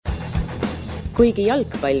Kuigi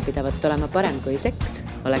jalgpall pidavat olema parem kui seks,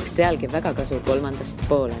 oleks sealgi väga kasu kolmandast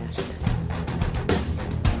poolajast.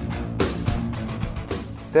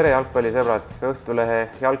 Tere jalgpallisõbrad! Õhtulehe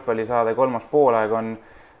jalgpallisaade kolmas poolaeg on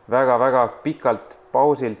väga-väga pikalt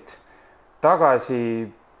pausilt tagasi.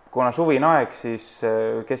 Kuna suvine aeg, siis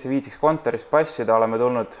kes ei viitsiks kontoris passida, oleme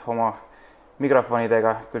tulnud oma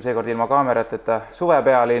mikrofonidega, küll seekord ilma kaamerateta, suve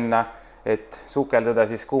pealinna, et sukeldada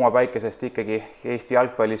siis kuuma päikesest ikkagi Eesti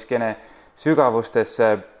jalgpalliskene sügavustesse.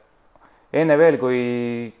 Enne veel,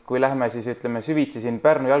 kui lähme siis süvitsi siin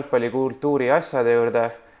Pärnu jalgpallikultuuri asjade juurde,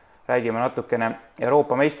 räägime natukene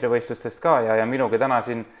Euroopa meistrivõistlustest ka ja minuga täna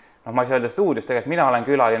siin, ma ei saa öelda stuudios, tegelikult mina olen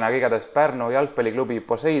külaline, aga igatahes Pärnu jalgpalliklubi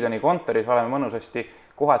Poseidoni kontoris oleme mõnusasti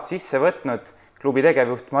kohad sisse võtnud. Klubi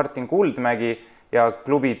tegevjuht Martin Kuldmägi ja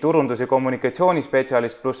klubi turundus- ja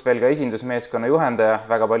kommunikatsioonispetsialist pluss veel ka esindusmeeskonna juhendaja,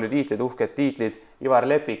 väga palju tiitlid, uhked tiitlid, Ivar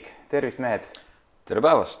Lepik. Tervist, mehed! Tere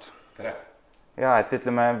päevast! Tere! Ja, et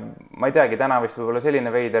ütleme, ma ei teagi, täna vist võib-olla selline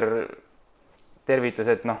veider tervitus,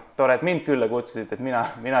 et tore, et mind külla kutsusid, et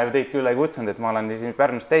mina ju teid külla ei kutsunud, et ma olen siin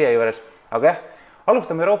Pärnus teie juures, aga jah,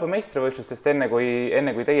 alustame Euroopa meistrivõistlustest enne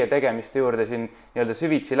kui teie tegemiste juurde siin nii-öelda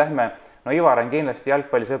süvitsi lähme. Ivar on kindlasti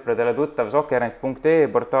jalgpallisõpradele tuttav soccernet.ee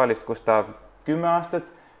portaalist, kus ta 10 aastat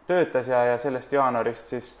töötas ja sellest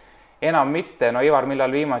jaanuarist siis enam mitte. Ivar,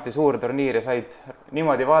 millal viimati suur turniir ja said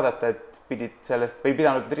niimoodi vaadata, et pidid sellest või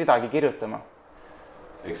pidanud ridagi kirjutama?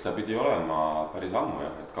 Eks ta pidi olema päris ammu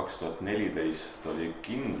jah, et 2014 oli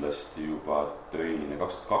kindlasti juba töine,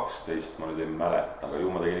 2012 ma nüüd ei mäleta, aga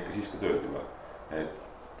ju ma tegin ikka siis ka tööd juba.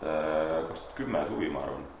 Et 2010 suvi, ma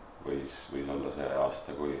arvan, võis olla see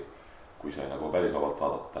aasta, kui sai nagu päris vabalt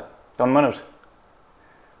vaadata. Ta on mõnus?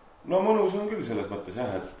 No mõnus on küll selles mõttes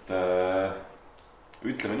jah, et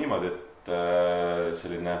ütleme niimoodi, et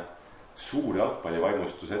selline suur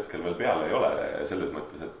jalgpallivaimustus hetkel veel peale ei ole selles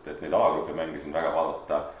mõttes, et neid alagruppe mängisin väga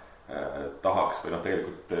vaadata tahaks või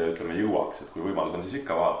tegelikult ütleme jõuaks, et kui võimalus on, siis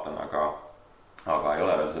ikka vaatan, aga ei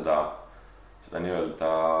ole veel seda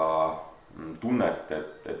nii-öelda tunnet,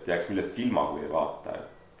 et jääks millestki ilma, kui ei vaata,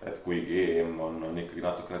 et kuigi EM on ikkagi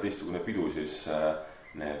natukene teistsugune pidu, siis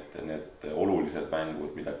need olulised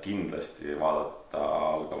mängud, mida kindlasti vaadata,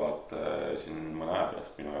 algavad siin mõne aja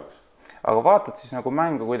pärast minu jaoks. Aga vaatad siis nagu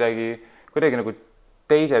mängu kuidagi nagu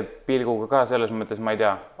teise pilguga ka selles mõttes, ma ei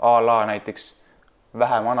tea, a la näiteks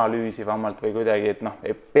vähem analüüsivamalt või kuidagi,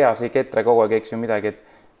 et peas ei ketra kogu aeg, eks ju midagi, et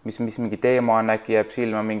mis mingi teema on, äkki jääb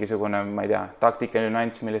silma mingisugune, ma ei tea, taktikaline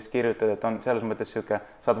nüanss, millest kirjutad, et on selles mõttes siuke,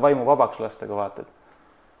 saad vaimu vabaks lasta, kui vaatad?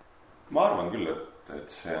 Ma arvan küll, et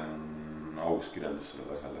see on aus kirjeldus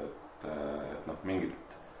sellele asjale, et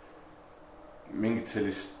mingit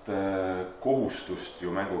sellist kohustust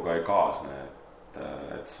ju mänguga ei kaasne,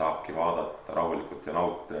 et saabki vaadata rahulikult ja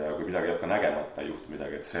nautida ja kui midagi jääb ka nägemata, ei juhtu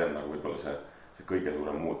midagi, et see on nagu võib-olla see kõige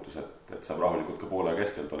suurem muutus, et saab rahulikult ka poole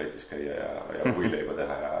keskel tualetis käia ja puileiba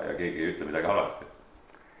teha ja keegi ei ütle midagi halvasti.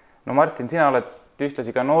 No Martin, sina oled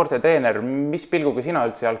ühtlasi ka noorte treener, mis pilguga sina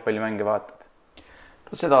üldse jalgpallimänge vaatad?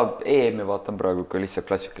 No seda EM-i vaatan praegu ka lihtsalt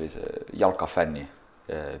klassikalise jalkafänni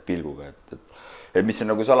pilguga, et mis on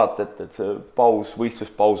nagu salata, et see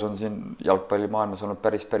võistluspaus on siin jalgpallimaailmas olnud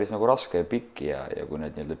päris nagu raske ja pikk ja kui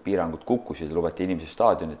need nii-öelda piirangud kukkusid ja lubati inimesi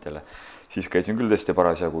staadionitele, siis käisin küll tõesti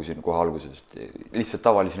parasjagu siin kohe alguses lihtsalt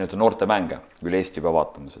tavalisi nii-öelda noorte mänge küll Eesti juba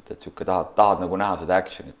vaatamas, et siuke tahad nagu näha seda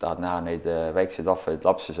actionit, tahad näha neid väikseid vahvaid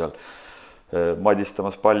lapsi seal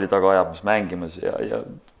madistamas, palli taga ajamas, mängimas ja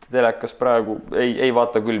telekas praegu ei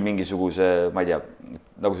vaata küll mingisuguse, ma ei tea,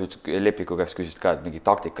 nagu sa ütlesid, Lepiku käest küsisid ka, et mingi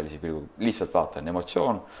taktikalisi pilgu, lihtsalt vaatan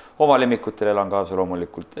emotsioon, oma lemmikutel elan kaasa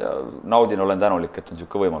loomulikult ja naudin, olen tänulik, et on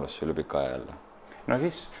siuke võimalus üle pika aja jälle. No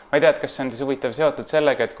siis, ma ei tea, et kas see on siis huvitav seotud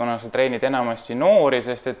sellega, et kuna sa treenid enamasti noori,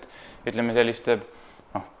 sest et ütleme selliste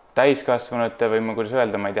täiskasvanute või ma kuidas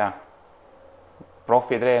öelda, ma ei tea,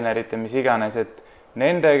 profitreenerite, mis iganes, et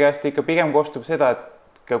nende käest ikka pigem kostub seda, et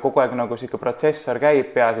kogu aeg nagu siuke protsessor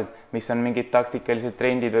käib peas, et mis on mingid taktikalised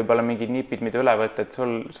trendid, võib-olla mingid nipid, mida üle võtta, et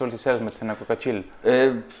sul siis selles mõttes on nagu ka chill?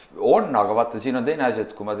 On, aga vaata, siin on teine asi,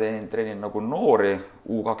 et kui ma treenin nagu noori,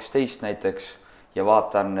 U12 näiteks, ja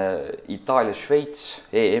vaatan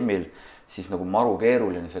Itaalia-Šveits EM-il, siis nagu maru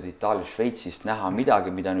keeruline seal Itaalia-Šveitsist näha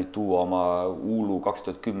midagi, mida nüüd tuua oma Uulu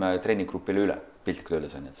 2010 treenigrupile üle, piltlikult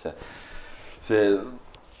öeldes on, et see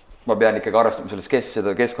ma pean ikkagi arvestama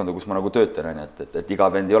seda keskkonda, kus ma nagu töötan, et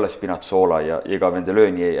iga vend ei ole Spinazzola ja iga vend ei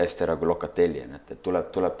löö nii hästi ära kui Locatelli, et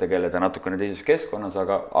tuleb tegeleda natukene teises keskkonnas,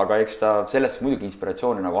 aga eks ta sellest muidugi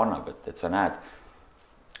inspiratsiooni nagu annab, et sa näed,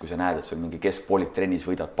 kui sa näed, et sul mingi keskpoolik trennis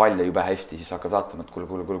võidab palle jube hästi, siis hakkad vaatama, et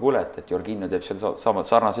kuule, et Jorginho teeb seal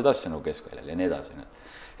sarnaseid asju nagu keskväljal ja nii edasi.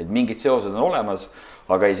 et mingid seosed on olemas,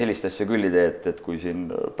 aga ei sellist asja küll ei tee, et kui siin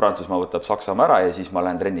Prantsusmaa võtab Saksamaa ära ja siis ma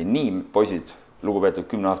lähen trenni, nii poisid, lugupeetud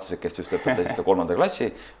 10-aastased, kes just lõpetasid 3. klassi,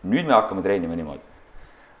 nüüd me hakkame treenima niimoodi.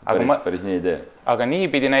 Päris nii ei tee. Aga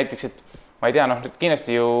niipidi näiteks, et ma ei tea,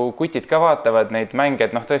 kindlasti ju kutid ka vaatavad neid mänge,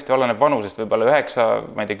 et tõesti oleneb vanusest, võib-olla 9,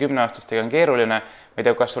 ma ei tea, 10-aastastega on keeruline, ma ei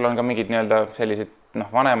tea, kas sul on ka mingid sellised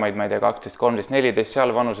vanemaid, ma ei tea, 12, 13, 14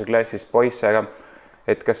 seal vanuseklassis poisse, aga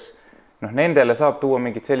et kas nendele saab tuua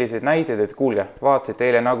mingid sellised näited, et kuulge, vaatasite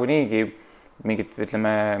eile nagunigi mingit,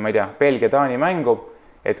 ütleme, ma ei tea, Belgia-Taani mängu,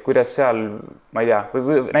 et kuidas seal, ma ei tea,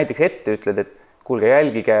 või näiteks ette ütled, et kuulge,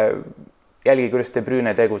 jälgige, kuidas De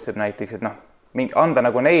Bruyne tegutseb näiteks, et anda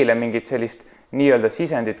neile mingit sellist nii-öelda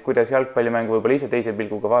sisendit, kuidas jalgpallimängu võib-olla ise teise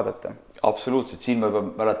pilguga vaadata. Absoluutselt, siin ma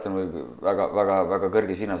mäletan väga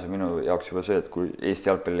kõrges hinnas on minu jaoks juba see, et kui Eesti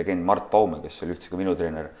jalgpallilegend Mart Paume, kes oli üldse ka minu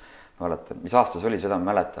treener, mäletan, mis aastas oli, seda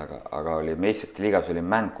ma mäleta, aga oli meistrite liigas oli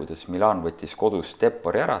mäng, kuidas Milan võttis kodus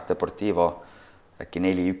Depori ära, Deportivo äkki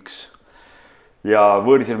 4-1 ja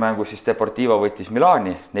võõrsil mängus siis Deportivo võttis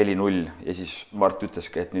Milani 4-0 ja siis Mart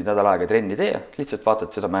ütleski, et nüüd nädal aega trenni tee, lihtsalt vaatad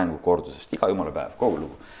seda mängu kordusest, iga jumala päev, kogu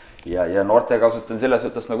lugu. Ja noorte kasutan selles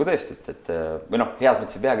suhtes tõesti, et või heas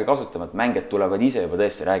mõttes ei peagi kasutama, et mängijad tulevad ise juba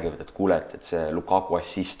tõesti räägivad, et kuule, et see Lukaku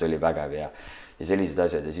assist oli vägev ja sellised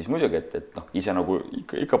asjad ja siis muidugi, et ise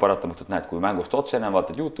ikka paratamatult näed, kui mängust otsene,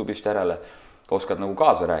 vaatad YouTube'ist järele, oskad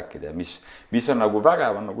kaasa rääkida ja mis on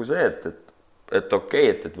vägev on see, et okei,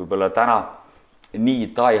 et võib-olla täna nii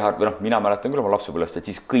taihard, või mina mäletan küll oma lapsepõlvest, et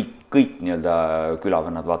siis kõik nii-öelda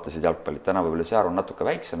külavennad vaatasid jalgpallit, täna võib-olla see arv on natuke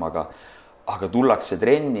väiksem, aga tullakse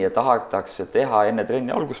trenni ja tahetakse teha enne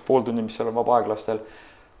trenni algust pool tundi, mis seal on vaba aeg lastel,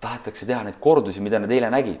 tahetakse teha neid kordusi, mida nad eile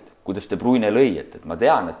nägid, kuidas De Bruyne lõi, et ma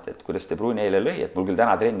tean, et kuidas De Bruyne eile lõi, et mul küll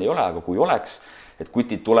täna trenni ei ole, aga kui oleks, et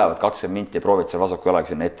kutid tulevad 20 minti ja proovid seal vasaku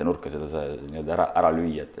jalaga sinna ette nurka seda nii-öelda ära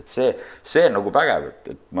lüüa, et see on pägev,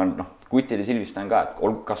 et ma kutide silmist näen ka,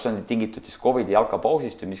 et kas on tingitud siis COVID-i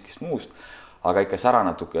jalkapausist või miskist muust, aga ikka sära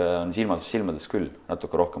natuke on silmades küll,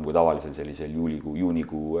 natuke rohkem kui tavalisel sellisel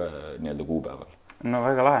juunikuu nii-öelda kuupäeval. No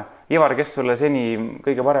väga lahe. Ivar, kes sulle seni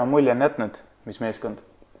kõige parem mulje on jätnud, mis meeskond?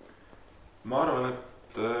 Ma arvan,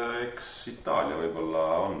 et eks Itaalia võib-olla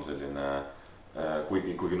on selline,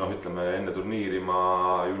 kuigi ütleme enne turniiri ma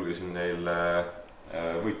julgesin neile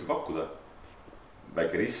võitu pakkuda.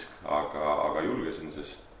 Väike risk, aga julgesin,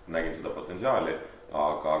 sest nägin seda potentsiaali,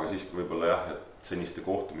 aga siiski võib-olla jah, et seniste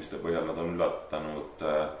kohtumiste põhjal nad on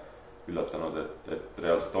üllatanud, et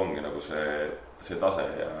reaalselt ongi see tase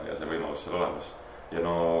ja see võimalus seal olemas. Ja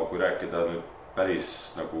kui rääkida nüüd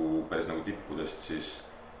päris tippudest, siis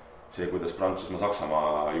see, kuidas Prantsusmaa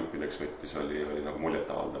Saksamaa jupileks võttis, oli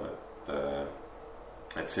muljetavaldav,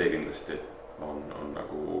 et see kindlasti on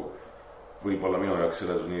võib-olla minu jaoks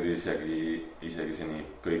selle turniiri isegi seni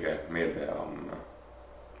kõige meeldejaam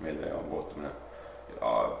kohtumine.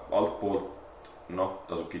 Altpoolt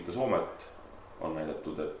tasub kiita Soomet, on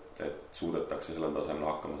näidatud, et suudetakse sellel tasemel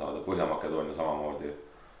hakkama saada. Põhja-Makedoonia samamoodi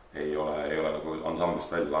ei ole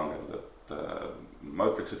ansamblist välja langenud, et ma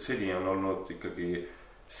ütleks, et seni on olnud ikkagi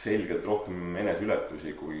selgelt rohkem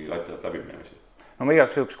enesületusi kui lati alt läbiminemisi. No ma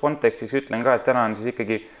igaks juhuks kontekstiks ütlen ka, et täna on siis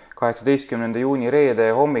ikkagi 18. juuni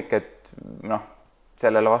reede hommik, et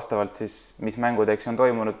sellele vastavalt siis, mis mängudeks on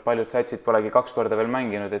toimunud, paljud satsid polegi 2 korda veel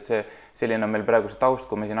mänginud, et selline on meil praegu see taust,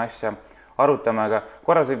 kui me siin asja arutame, aga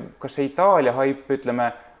korra kas see Itaalia haip, ütleme,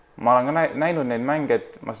 ma olen ka näinud neid mänge,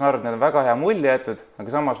 et ma saan aru, et need on väga hea mulje jäetud,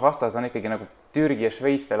 aga samas vastas on ikkagi Türgi ja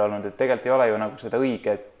Šveits veel olnud, et tegelikult ei ole ju seda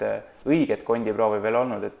õiget kondiproovi veel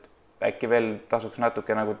olnud, et äkki veel tasuks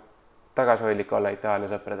natuke tagasihoidlik olla Itaalia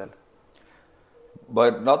sõpradel. Ma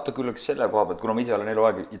natuke ülleks selle koha pealt, kuna ma ise olen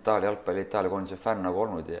eluaeg Itaalia jalgpalli, Itaalia koondise fänn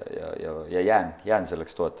olnud ja jään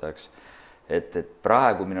selleks toetajaks, et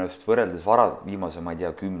praegu minu arust võrreldes viimase, ma ei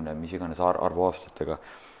tea, 10, mis iganes arvu aastatega,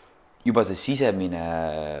 juba see sisemine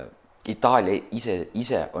Itaalia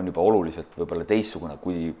ise on juba oluliselt võib-olla teistsugune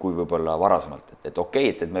kui võib-olla varasemalt, et okei,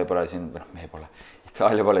 et me pole siin,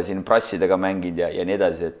 Itaalia pole siin prassidega mänginud ja nii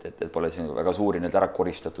edasi, et pole siin väga suuri ära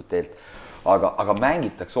koristatud teelt, aga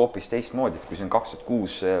mängitakse hoopis teistmoodi, et kui siin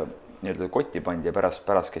 2006 nii-öelda kotti pandi ja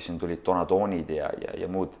pärast kes siin tulid Donatonid ja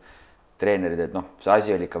muud treenerid, et see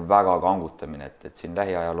asi oli ikka väga kangutamine, et siin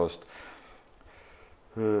lähiajaloost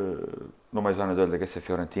ma ei saa nüüd öelda, kes see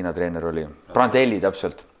Fiorentina treener oli, Prandelli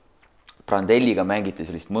täpselt. Prandelliga mängiti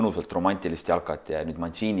sellist mõnusalt romantilist jalkat ja nüüd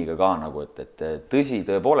Manciniga ka et tõsi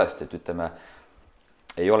tõepoolest, et ütleme,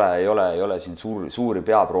 ei ole siin suuri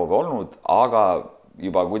peaproove olnud, aga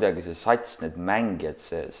juba kuidagi see sats, need mängijad,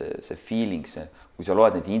 see feeling, kui sa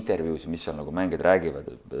loed neid intervjuusid, mis seal mängijad räägivad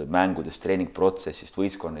mängudest, treeningprotsessist,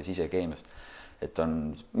 võistkonna sisekeemiast, et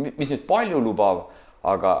on, mis nüüd palju lubav,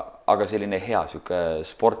 aga selline hea, sihuke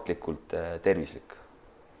sportlikult tervislik.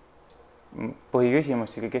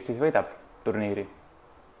 Põhiküsimus, kes siis võidab turniiri?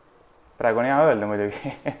 Praegu on hea öelda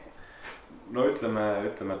muidugi. No ütleme,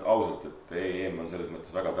 et ausalt, et EM on selles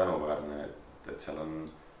mõttes väga tänuväärne, et seal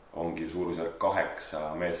ongi suurusjärk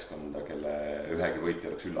 8 meeskonda, kelle ühegi võiti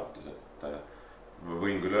oleks üllatus, et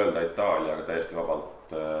võin küll öelda Itaalia, aga täiesti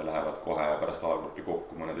vabalt lähevad kohe pärast A-gruppi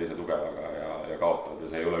kokku mõne teise tugevaga ja kaotavad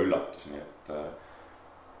ja see ei ole üllatus, nii et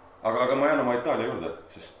aga ma jään oma Itaalia juurde,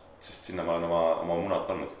 sest sinna ma olen oma munad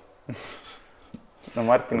pannud. No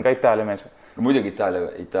Martin ka Itaalia mees. No muidugi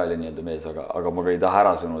Itaalia nii-öelda mees, aga ma ka ei taha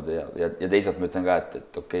ära sõnuda ja teisalt ma ütlen ka,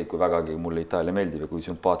 et okei, kui vägagi mulle Itaalia meeldib ja kui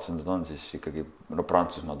sümpaatsed nad on, siis ikkagi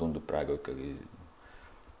Prantsusmaa tundub praegu ikkagi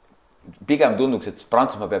pigem tunduks, et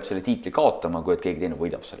Prantsusmaa peab selle tiitli kaotama, kui et keegi teine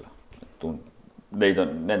võidab selle.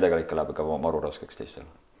 Nendega ikka läheb ka maru raskeks teistel.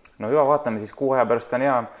 No juba vaatame siis 6 aja pärast on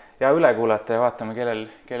hea üle kuulata ja vaatame,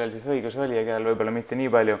 kellel siis õigus oli ja kellel võib-olla mitte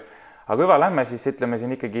nii palju. Aga juba lähme siis, ütleme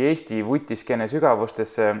siin ikkagi Eesti vutiskene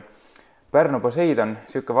sügavustesse. Pärnu Poseidon,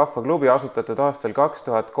 siuke vahva klubi asutatud aastal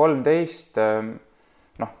 2013.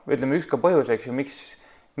 Ütleme üks ka põhjus, eks ju,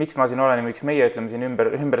 miks ma siin olen ja miks meie ütleme siin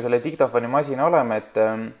ümber selle diktofoni masina oleme,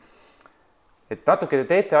 et natuke te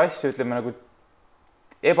teete asju, ütleme nagu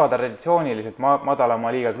ebatraditsiooniliselt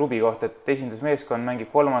madalama liiga klubi kohta, et esindusmeeskond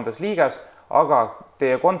mängib 3. liigas, aga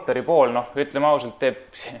teie kontori pool, ütleme ausalt,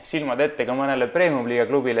 teeb silmad ette ka mõnele premium-liiga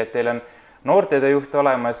klubile, et teil on noortetööjuht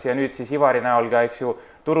olemas ja nüüd siis Ivari näol ka, eks ju,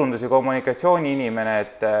 turundus- ja kommunikatsiooni inimene,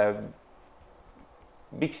 et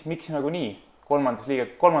miks nagu nii? 3.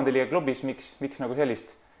 liiga klubis, miks nagu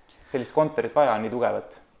sellist kontorit vaja on nii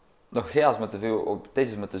tugevat? Heas mõttes või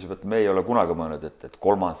teises mõttes juba, et me ei ole kunagi mõelnud, et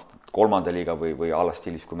 3. liiga või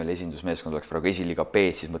alastiilis, kui meil esindusmeeskond oleks praegu esiliiga B,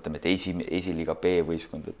 siis mõtleme, et esiliiga B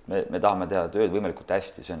võistkond, et me tahame teha tööd võimalikult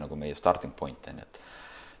hästi, see on nagu meie starting point.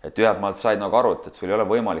 Et ühelt maalt said nagu aru, et sul ei ole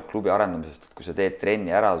võimalik klubi arendamisest, et kui sa teed trenni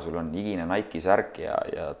ära, sul on igine Nike särk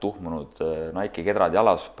ja tuhmunud Nike kedrad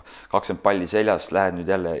jalas, 20 palli seljas, lähed nüüd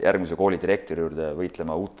jälle järgmise kooli direktori juurde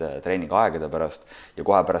võitlema uute treeningaegade pärast ja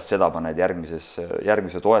kohe pärast seda paned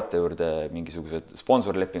järgmise toetaja juurde mingisuguse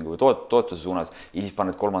sponsorlepingu või toetuse suunas ja siis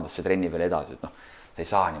paned 3. trenni veel edasi, et sa ei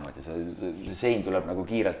saa niimoodi, see sein tuleb nagu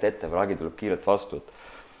kiirelt ette või lagi tuleb kiirelt vastu,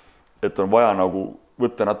 et on vaja nagu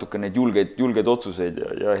võtta natuke neid julgeid otsuseid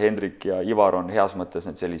ja Hendrik ja Ivar on heas mõttes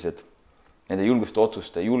nende julgete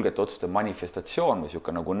otsuste manifestatsioon või siuke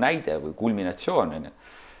nagu näide või kulminatsioon.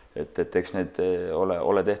 Et eks need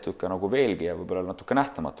ole tehtud ka nagu veelgi ja võib-olla natuke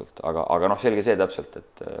nähtamatult, aga selge see täpselt,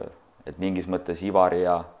 et mingis mõttes Ivari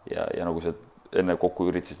ja nagu see enne kokku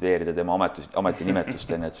üritasid veerida tema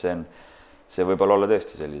ametinimetust, et see võib-olla olla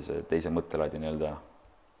tõesti sellise teise mõttelaadi nii-öelda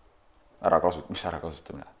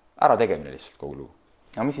ära tegemine lihtsalt kogu lugu.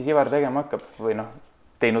 Aga mis siis Ivar tegema hakkab või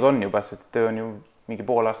teinud on juba, sest töö on ju mingi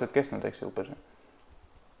pool aastat kestnud, eks ju.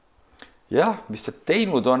 Jah, mis ta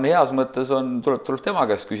teinud on heas mõttes tuleb tema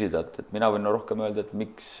käest küsida, et mina võin rohkem öelda, et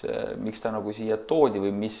miks ta nagu siia toodi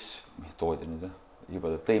või mis toodi nüüd,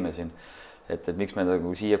 juba tõime siin, et miks me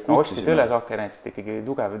nagu siia kutsusime. Ostsite üle Sokernetist ikkagi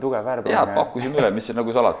tugev värbamine. Jaa, pakkusime üle, mis see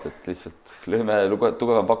nagu salata, et lihtsalt lööme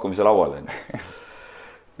tugevam pakkumise lauale.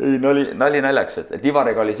 Ei, nali naljaks, et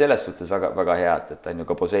Ivariga oli selles suhtes väga hea, et ta on ju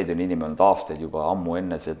ka Poseidoni inimene olnud aastaid juba ammu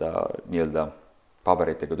enne seda nii-öelda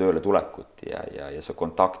paberitega tööle tulekut ja see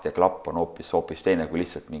kontakt ja klapp on hoopis teine kui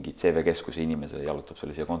lihtsalt mingi CV Keskuse inimese jalutab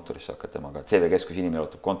selle siia kontorisse hakkad temaga, CV Keskuse inimene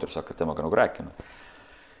jalutab kontorisse hakkad temaga nagu rääkima.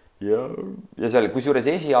 Ja seal kusjuures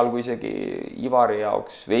esialgu isegi Ivari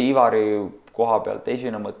jaoks või Ivari koha pealt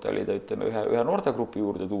esimene mõte oli ta ütleme ühe noortegrupi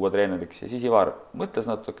juurde tuua treeneriks ja siis Ivar mõtles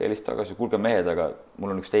natuke helistas tagasi, kuulge mehed, aga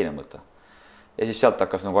mul on üks teine mõte. Ja siis sealt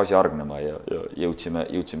hakkas nagu asi argnema ja jõudsime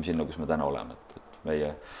sinna, kus me täna oleme.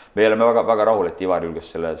 Me oleme väga rahul, et Ivar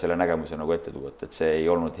julges selle nägemuse nagu ette tuua, et see ei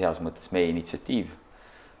olnud heas mõttes meie initsiatiiv.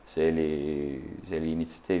 See oli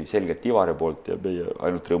initsiatiiv selgelt Ivari poolt ja meie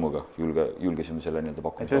ainult rõõmuga julgesime selle nii-öelda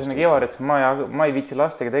pakkumise. Et ühesõnaga Ivar, et ma ei viitsi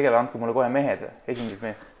lastega tegele, andke mulle kohe mehed,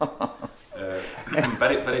 esindusmees.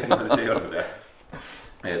 päris niimoodi see ei olnud, jah.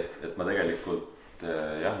 Et ma tegelikult,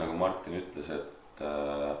 nagu Martin ütles, et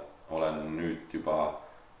olen nüüd juba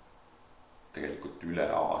tegelikult üle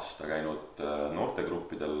aasta käinud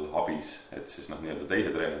noortegruppidel abis, et siis nii-öelda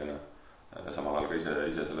teise treenerina samal ajal ka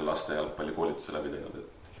ise selle laste jalgpallikoolituse läbi teinud,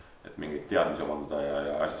 et mingeid teadmisi omandada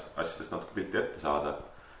ja asjadest natuke pilti ette saada.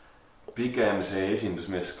 Pigem see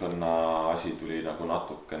esindusmeeskonna asi tuli nagu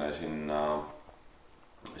natukene sinna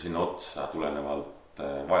otsa tulenevalt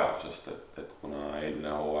vajadusest, et kuna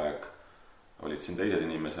eelmine hooaeg olid siin teised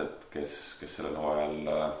inimesed, kes sellel hooajal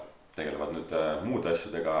tegelevad nüüd muude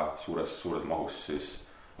asjadega suures mahus, siis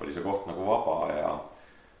oli see koht nagu vaba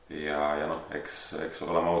ja noh, eks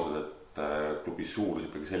oleme ausad, et klubi suurus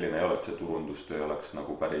ikkagi selline ei ole, et see turundustöö oleks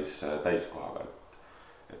nagu päris täiskohaga,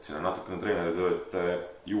 et siin on natukene treeneritööd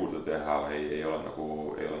juurde teha, ei ole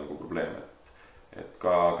nagu probleem, et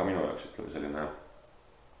ka minu jaoks ütleme selline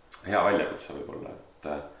hea väljakutse võib-olla, et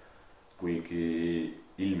kuigi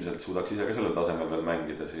ilmselt suudaks ise ka sellel tasemel veel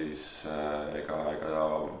mängida, siis ega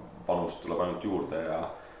panust tuleb ainult juurde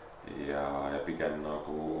ja pigem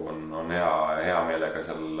nagu on hea meelega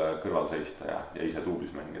seal kõrval seista ja ise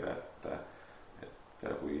duublis mängida, et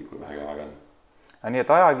kui vähegi aega on. Nii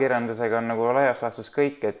et ajakirjandusega on nagu laias laastus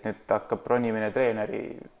kõik, et nüüd hakkab ronimine treeneri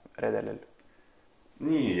redelil?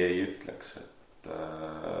 Nii ei ütleks, et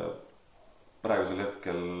praegusel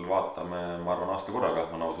hetkel vaatame, ma arvan, aasta korraga,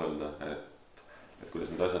 on aus öelda, et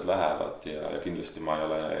kuidas need asjad lähevad ja kindlasti ma ei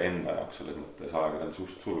ole enda jaoks selles mõttes ajakirjandus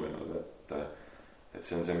ust sulgenud, et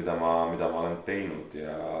see on see, mida ma olen teinud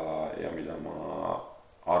ja mida ma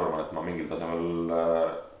arvan, et ma mingil tasemel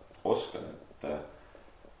oskan,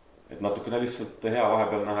 et natukene lihtsalt hea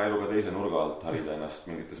vahepeal näha elu ka teise nurga alt, harida ennast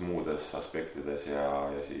mingites muudes aspektides ja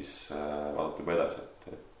siis vaadata juba edasi,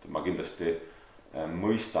 et ma kindlasti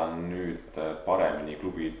mõistan nüüd paremini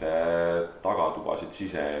klubide tagatubasid,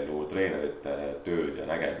 siseelu, treenerite tööd ja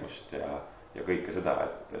nägemust ja kõike seda,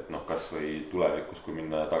 et noh, kas või tulevikus, kui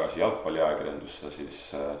minna tagasi jalgpalliajakirjandusse, siis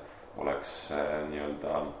oleks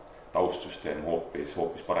nii-öelda taustsüsteem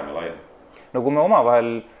hoopis parem ja laiem. No kui me omavahel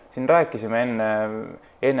siin rääkisime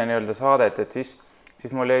enne nii-öelda saadet, et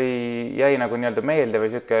siis mul jäi nagu nii-öelda meelde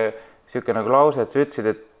või siuke nagu lause, et sa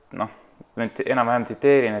ütlesid, et noh, enam-vähem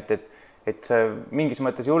tsiteerin, et sa mingis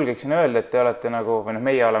mõttes julgeksin öelda, et te olete nagu, või noh,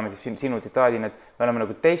 meie oleme siis sinu tsitaadin, et me oleme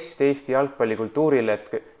nagu test Eesti jalgpallikultuurile,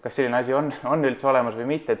 et kas selline asi on üldse olemas või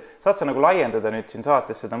mitte, et saad sa nagu laiendada nüüd siin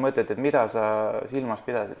saates seda mõtet, et mida sa silmas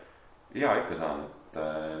pidasid? Jaa, ikka saan, et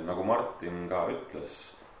nagu Martin ka ütles,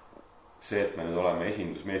 see, et me nüüd oleme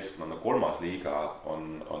esindusmeeskonna 3. liiga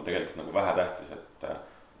on tegelikult nagu vähetähtis, et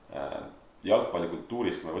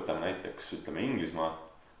jalgpallikultuuris, kui me võtame näiteks, ütleme Inglismaa,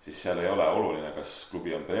 siis seal ei ole oluline, kas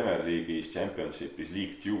klubi on Premier League'is, Championship'is,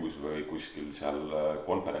 League Two's või kuskil seal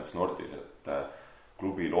Conference North'is, et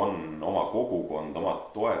klubil on oma kogukond, oma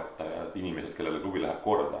toetajad, inimesed, kellele klubi läheb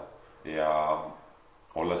korda ja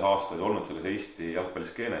olles aastaid olnud selles Eesti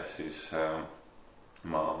jalgpalliskeenes, siis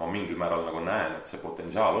ma mingil määral nagu näen, et see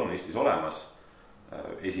potentsiaal on Eestis olemas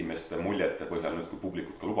esimeste muljete põhjal nüüd, kui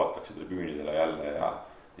publikut ka lubatakse tribüünidele jälle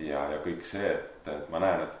ja kõik see, et ma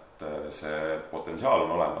näen, et see potentsiaal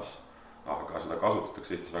on olemas, aga seda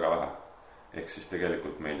kasutatakse Eestis väga vähe. Ehk siis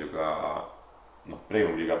tegelikult meil ju ka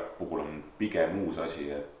Premium-liiga puhul on pigem uus asi,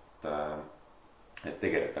 et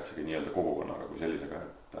tegeletaksegi nii-öelda kogukonnaga kui sellisega,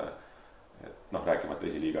 et rääkimata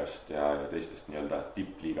esiliigast ja teistest nii-öelda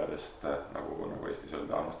tippliigadest, nagu Eestis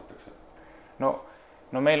öelda armastatakse.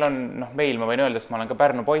 No meil on, meil ma võin öelda, sest ma olen ka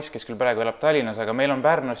Pärnu poiss, kes küll praegu elab Tallinnas, aga meil on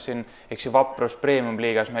Pärnus siin, eks ju, Vaprus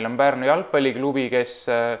Premium-liigas, meil on Pärnu jalgpalliklubi, kes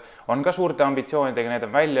on ka suurte ambitsioonidega, need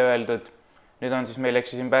on välja öeldud. Nüüd on siis meil,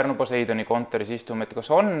 eks siin Pärnu Poseidoni kontoris istume, et kas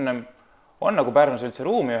on nagu Pärnus üldse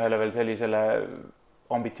ruumi ühele veel sellisele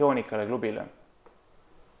ambitsioonikale klubile?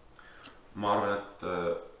 Ma arvan, et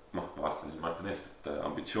ma vastan siis Martin eest, et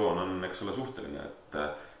ambitsioon on, eks ole, suhteline, et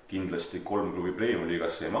kindlasti 3 klubi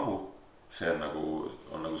Premium-liigasse ei mahu. See on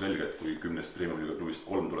nagu selge, et kui 10 Premium-liiga klubist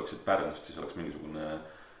 3 tuleksid Pärnust, siis oleks mingisugune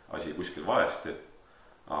asi kuskil valesti.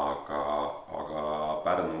 Aga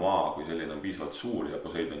Pärnu maa kui selline on piisavalt suur ja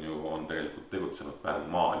Poseidon ju on tegelikult tegutsenud Pärnu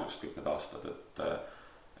maal just kõik need aastad,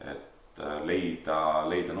 et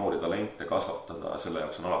leida noori talente, kasvatada, selle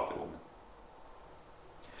jaoks on alati ruumi.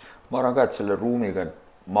 Ma arvan ka, et selle ruumiga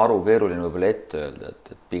maru keeruline võib-olla ette öelda,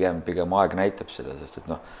 et pigem aeg näitab seda, sest et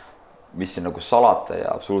mis siin nagu salata ja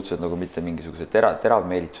absoluutselt nagu mitte mingisuguse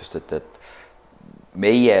teravmeelitsust, et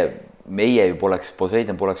meie ju poleks,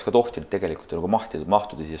 Poseidon poleks ka tohtinud tegelikult nagu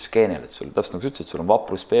mahtuda siia skeenele, et sul täpselt nagu sa ütlesid, sul on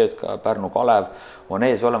Vaprus, PJK, Pärnu Kalev on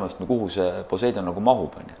ees olemas, kuhu see Poseidon nagu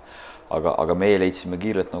mahub, aga meie leidsime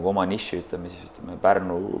kiirelt nagu oma niši, ütleme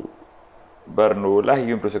Pärnu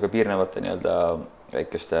lähiümbrusega piirnevate nii-öelda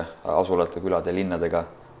väikeste asulate, külade, linnadega,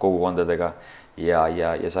 kogukondadega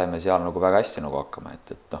ja saime seal nagu väga hästi nagu hakkama,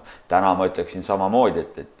 et täna ma ütleksin samamoodi,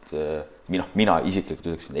 et mina isiklikult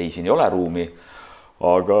ütleksin, et ei, siin ei ole ruumi,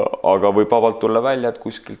 aga võib vabalt tulla välja, et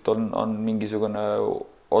kuskilt on mingisugune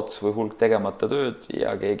ots või hulk tegemata tööd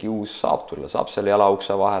ja keegi uus saab tulla, saab selle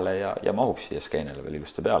jalaukse vahele ja mahub siia skeenele veel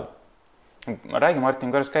ilusti peale. Ma räägin, Martin,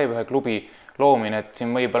 korras käib ühe klubi loomine, et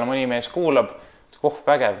siin võib-olla mõni mees kuulab,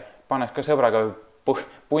 vägev, paneks ka sõbraga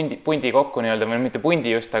pundi kokku nii-öelda, või mitte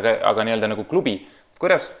pundi just, aga nii-öelda nagu klubi,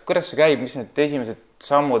 kuidas see käib, mis need esimesed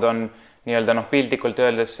sammud on nii-öelda piltlikult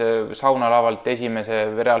öeldes saunalavalt esimese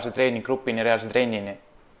reaalse treeninggrupini, reaalse trennini?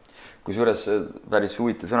 Kusjuures päris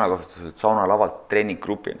huvitav sõnakasutus, et saunalavalt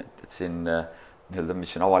treeninggrupini, et siin nii-öelda, mis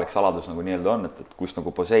siin avalik saladus nagu nii-öelda on, et kus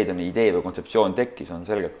nagu Poseidoni idee või kontseptsioon tekkis, on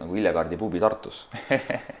selgelt nagu Illekaardi pubi Tartus.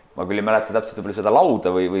 Ma küll ei mäleta täpselt võib-olla seda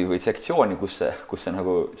lauda või sektsiooni, kus see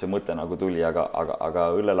nagu see mõte nagu tuli, aga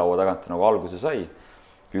õllelaua tagant nagu alguse sai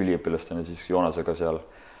üliõpilastena siis Joonasega seal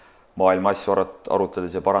maailma asju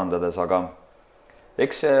arutades ja parandades, aga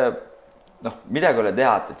eks see midagi ole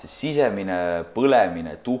teha, et siis sisemine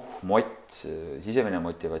põlemine, tuhmott, sisemine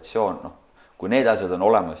motivatsioon, kui need asjad on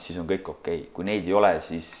olemas, siis on kõik okei. Kui neid ei ole,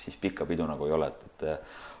 siis pikka pidu nagu ei ole. Et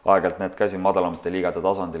aeg-ajalt need käsin madalamate liigade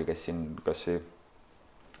tasandil, kes siin kas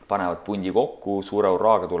panevad pundi kokku, suure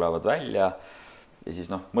uraaga tulevad välja ja siis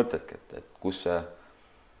mõtledki, et kus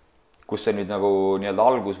see nüüd nagu nii-öelda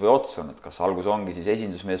algus või ots on, et kas algus ongi siis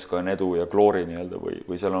esindusmeeskonna edu ja kloori nii-öelda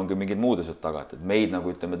või seal ongi mingid muud asjad taga, et meid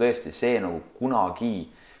nagu ütleme tõesti see nagu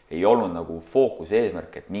kunagi ei olnud nagu fookus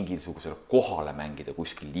eesmärk, et mingisugusele kohale mängida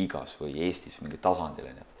kuskil liigas või Eestis mingi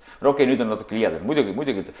tasandile. Okei, nüüd on natuke liiadel.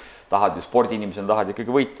 Muidugi tahad ju spordiinimesena tahad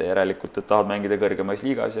ikkagi võita järelikult, et tahad mängida kõrgemais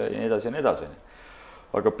liigas ja nii edasi ja nii edasi.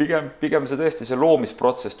 Aga pigem see tõesti see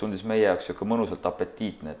loomisprotsess tundis meie jaoks siuke mõnusalt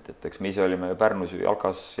apetiitne, et eks me ise olime Pärnus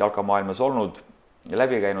jalkamaailmas olnud ja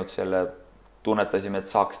läbi käinud selle, tunnetasime,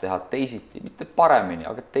 et saaks teha teisiti, mitte paremini,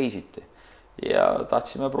 aga teisiti. Ja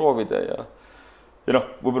tahtsime proovida ja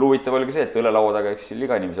võib-olla huvitav oli ka see, et õllelaua taga, eks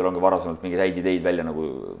iga inimesel ongi varasemalt mingeid häid ideid välja nagu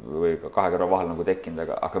või kahe kõrva vahel nagu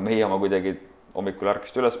tekkinud, aga meie oma kuidagi hommikul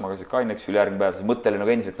ärkasid üles, magasid kaineks, ülejärgmine päev, see mõte oli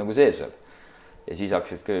nagu endiselt nagu sees veel. Ja siis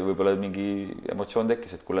hakkasid võib-olla mingi emotsioon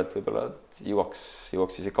tekkis, et kuule, et võib-olla jõuaks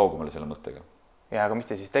siis kaugemale selle mõttega. Ja, aga mis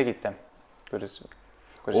te siis tegite? Kuidas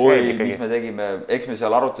mis me tegime, eks me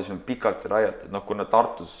seal arutasime pikalt ja raialt, et kuna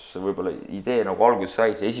Tartus võib-olla idee nagu algus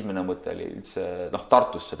sai, see esimene mõte oli üldse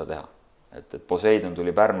Tartus seda teha. Et Poseidon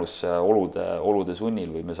tuli Pärnusse olude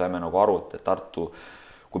sunnil või me saime nagu aru, et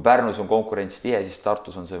kui Pärnus on konkurents tihe, siis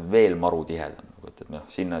Tartus on see veel maru tihedam. Et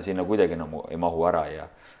sinna kuidagi ei mahu ära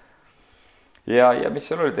ja mis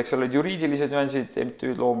seal olid, eks olid juriidilised nüansid,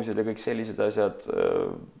 MTÜ-d loomised ja kõik sellised asjad.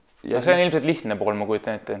 Ja see on ilmselt lihtne pool, ma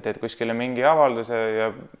kujutan ette, et kuskile mingi avalduse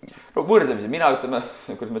ja... Võrdlemise, mina ütleme,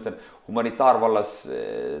 kuidas ma ütlen, humanitaarvallas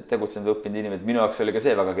tegutsenud õppinud inimene, minu jaoks oli ka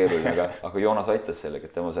see väga keeruline, aga Joonas aitas sellega,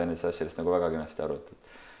 et tema sai nendest asjadest nagu väga kenasti aru,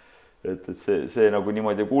 et see nagu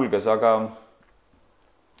niimoodi kulges, aga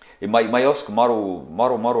ma ei oska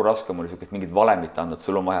maru raske mulle mingit valemit anda, et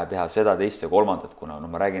sul on vaja teha seda, teist ja kolmandat, kuna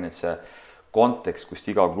ma räägin, et see kontekst, kust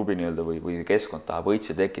iga klubi nii-öelda või keskkond tahab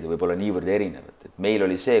õitse tekkida, võib olla niivõrd erinev, et meil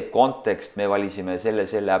oli see kontekst, me valisime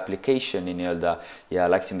selle application'i nii-öelda ja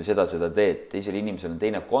läksime seda teed, teisel inimesel on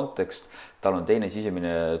teine kontekst, tal on teine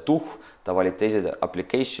sisemine ta valib teised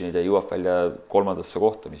application'id ja jõuab välja kolmandasse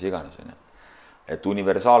kohta, mis iganes on. Et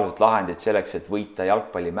universaalset lahendit selleks, et võita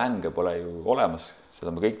jalgpallimänge pole ju olemas,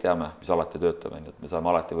 seda me kõik teame, mis alati töötab, et me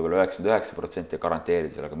saame alati võib-olla 99%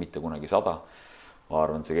 garanteerida sellega, mitte kunagi 100%. Ma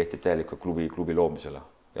arvan, see kehtib täielikult klubi loomisele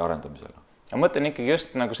ja arendamisele. Ma mõtlen ikkagi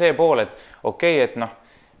just nagu see pool, et okei, et me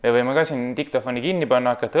võime ka siin diktofoni kinni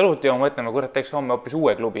panna, hakata õlut jooma, mõtlema, kurat, teeks homme hoopis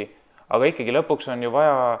uue klubi. Aga ikkagi lõpuks on ju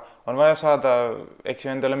vaja saada, eks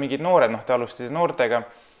ju endale mingid noored, te alustasite noortega,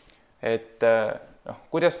 et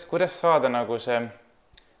kuidas saada nagu see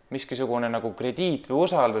miskisugune nagu krediit või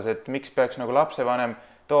usaldus, et miks peaks nagu lapsevanem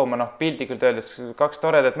tooma, piltlikult öeldes 2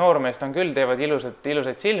 toredat noormeest on küll, teevad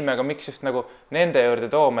ilusaid silmi, aga miks just nagu nende juurde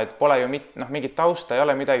tooma, et pole ju mingit tausta, ei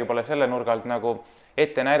ole midagi, pole selle nurga alt nagu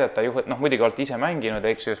ette näidata, muidugi olete ise mänginud,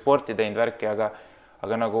 eks ju, sporti teinud värki,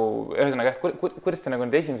 aga nagu ühesõnaga, kuidas te nagu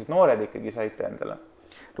need esimesed noored ikkagi saite endale?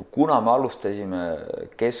 Kuna me alustasime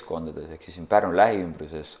keskkondades, ehk siis siin Pärnu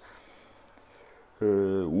lähiümbruses,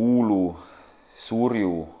 Uulu,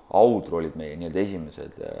 Surju, Audru olid meie nii-öelda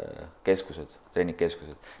esimesed keskused,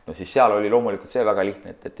 treeningkeskused. Siis seal oli loomulikult see väga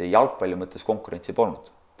lihtne, et jalgpalli mõttes konkurentsi polnud.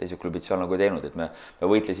 Teised klubid seal nagu ei teinud, et me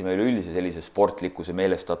võitlesime üleüldise sellise sportlikkuse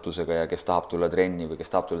meelestatusega ja kes tahab tulla trenni või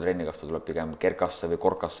kes tahab tulla trenni, kas ta tuleb pigem kerkasse või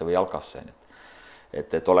korkasse või jalkasse.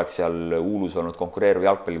 Et oleks seal Uulus olnud konkureeruv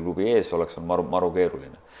jalgpalliklubi ees, oleks on maru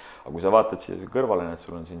keeruline. Aga kui sa vaatad siia kõrvale, et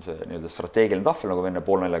sul on siin see nii-öelda strateegiline tahvel, nagu enne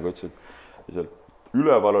poolnäljaga ütlesid, ja seal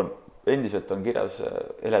üleval on endiselt on kirjas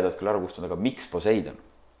heledalt küll ära kustunud, aga miks Poseidon?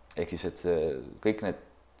 Ehk siis, et kõik need,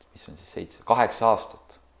 mis on siis 8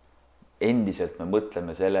 aastat, endiselt me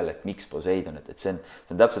mõtleme sellele, et miks Poseidon, et see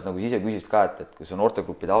on täpselt nagu ise küsisid ka, et kui see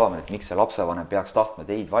noortegruppide avamine, et miks see lapsevanem peaks tahtma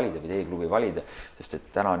teid valida või teie klubi valida, sest et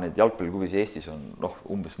täna need jalgpalliklubis Eestis on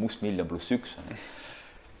umbes must 1 000 000+1.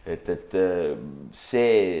 et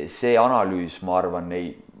see analüüs, ma arvan,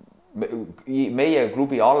 meie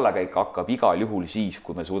klubi allakäik hakkab igal juhul siis,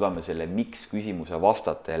 kui me suudame selle miks küsimuse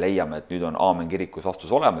vastata ja leiame, et nüüd on aamen kirikus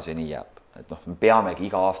vastus olemas ja nii jääb. Et noh, me peamegi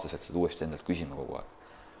iga-aastaselt seda uuesti endalt küsima kogu aeg.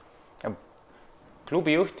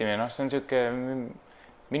 Klubi juhtimine, see on niisugune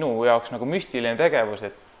minu jaoks nagu müstiline tegevus,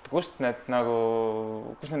 et kust need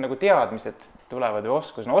nagu teadmised tulevad või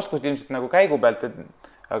oskused ilmselt nagu käigu pealt,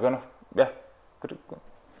 aga jah,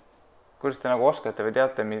 kuidas te nagu oskate või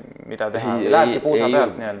teate, mida teha? Lähebki puusa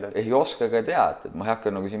pealt nii-öelda? Ei oska ega tea, et ma ei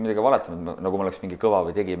hakka nagu siin midagi valetama, nagu ma oleks mingi kõva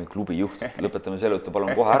või tegime klubi juht, lõpetame selle juurde,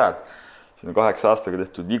 palun kohe ära, et siin on 8 aastaga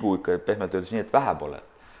tehtud vigu ikka pehmelt öeldes nii, et vähe pole.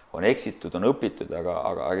 On eksitud, on õpitud,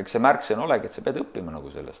 aga eks see märksõna olegi, et sa pead õppima nagu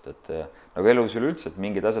sellest, et nagu elus üleüldse, et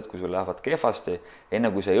mingid asjad, kui sul lähevad kehvasti,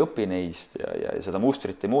 enne kui sa ei õpi neist ja seda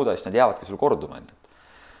mustrit ei muuda, siis nad jäävadki sul korduma.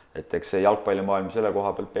 Et eks see jalgpallimaailm selle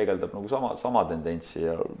koha pealt peegeldab nagu sama tendentsi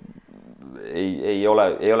ja ei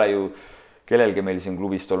ole ju kellelgi meil siin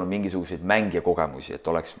klubist olnud mingisuguseid mängija kogemusi, et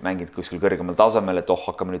oleks mänginud kuskil kõrgemal tasemel, et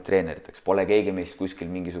hakkame nüüd treeneriteks. Pole keegi meist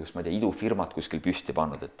kuskil mingisugust, ma ei tea, idufirmat kuskil püsti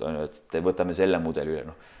pannud, et võtame selle mudeli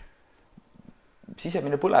üle.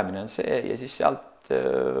 Sisemine põlemine on see ja siis sealt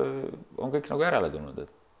on kõik nagu järele tulnud,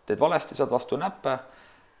 et teed valesti, saad vastu näppe,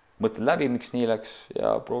 mõtled läbi, miks nii läks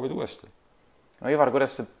ja proovid uuesti. No Ivar,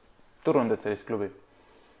 kuidas sa turundad sellist klubi?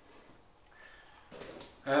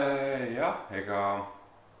 Jah, ega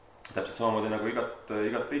täpselt samamoodi nagu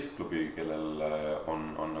igat teist klubi, kellel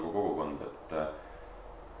on nagu kogukond, et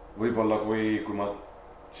võib-olla kui ma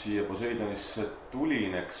siia Poseidonisse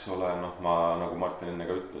tulin, eks ole, ma nagu Martin enne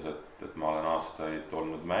ka ütles, et ma olen aastaid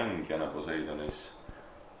olnud mängijana Poseidonis,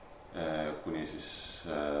 kuni siis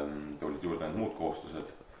tulid juurde need muud kohustused,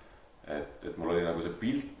 et mul oli nagu see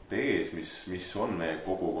pilt ees, mis on meie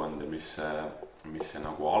kogukond ja mis see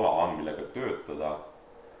nagu ala on, millega töötada.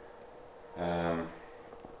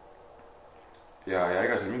 Ja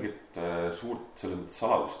ega seal mingit suurt selles mõttes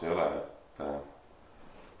saladust ei ole,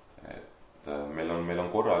 et meil on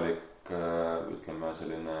korralik, ütleme,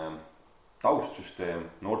 selline taustsüsteem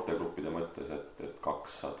noortegruppide mõttes, et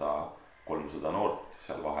 200-300 noort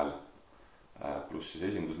seal vahel, pluss siis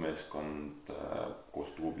esindusmeeskond koos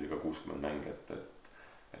duubliga 60 mängijat,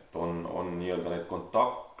 et on nii-öelda neid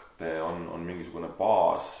kontakte, on mingisugune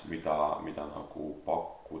baas, mida nagu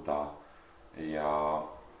pakkuda ja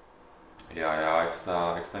eks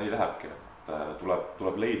ta nii lähebki, et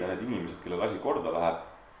tuleb leida need inimesed, kellel asi korda läheb.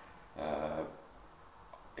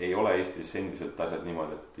 Ei ole Eestis endiselt asjad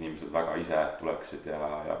niimoodi, et inimesed väga ise tuleksid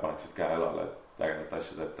ja paneksid käe õlale, et ägedat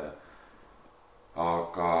asja teete.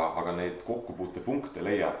 Aga neid kokkupuutepunkte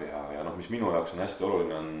leiab ja mis minu jaoks on hästi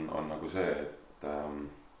oluline on nagu see, et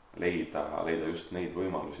leida just neid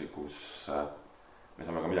võimalusi, kus me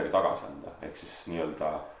saame ka midagi tagasi anda, ehk siis nii-öelda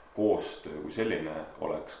koostöö kui selline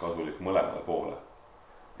oleks kasulik mõlemale poole.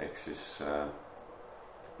 Ehk siis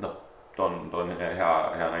toon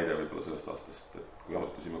hea näide võib-olla sellest aastast, et kui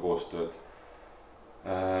alustasime koostööd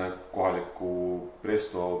kohaliku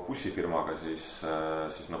Presto bussifirmaga, siis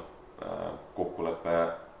kokkulepe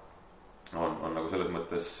on nagu selles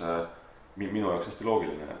mõttes minu jaoks hästi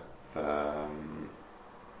loogiline, et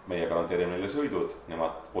meie garanteerime neile sõidud,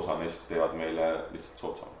 nemad osa neist teevad meile lihtsalt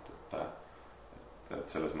soodsamalt, et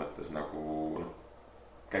selles mõttes nagu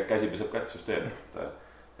käsi peseb kätt süsteem,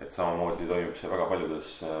 et samamoodi toimub see väga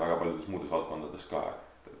paljudes muudes valdkondades ka,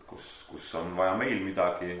 et kus on vaja meil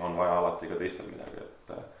midagi, on vaja alati ka teistel midagi,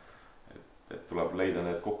 et tuleb leida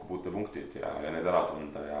need kokkupuutepunktid ja need ära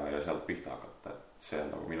tunda ja sealt pihta hakata, et see on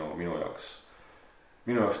nagu minu jaoks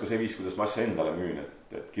ka see viis, kuidas ma asja endale müün,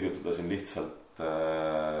 et kirjutada siin lihtsalt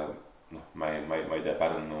ma ei tea,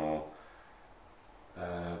 Pärnu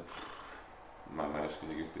ma ei oska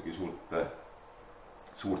ühtegi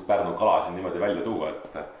suurt Pärnu kala siin niimoodi välja tuua,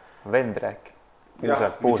 et Vendrek.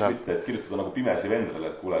 Puusalt. Et kirjutada nagu pimesi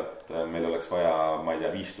Vendrale, et kuule, et meil oleks vaja, ma ei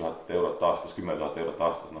tea, 5000 eurot aastas, 10 000 eurot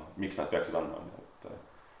aastas, miks nad peaksid andma?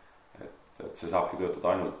 Et see saabki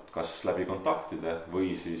töötada ainult kas läbi kontaktide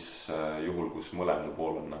või siis juhul, kus mõlemal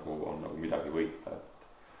pool on nagu midagi võita.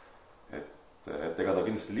 Et ega ta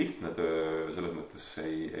kindlasti lihtne töö selles mõttes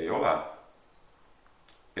ei ole.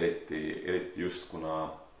 Eriti just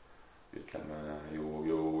kuna ütleme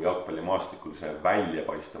ju jalgpallimaastikul see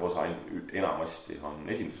väljapaistev osa enamasti on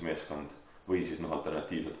esindusmeeskond või siis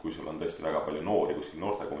alternatiivselt, kui sul on tõesti väga palju noori kuskil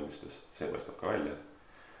noortekoondistes, see paistab ka välja.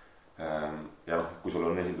 Ja kui sul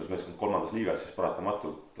on esindusmeeskond 3. liigas, siis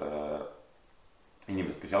paratamatult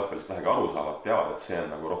inimesed, kes jalgpallist vähegi aru saavad, teavad, et see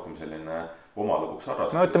on nagu rohkem selline oma lõbuks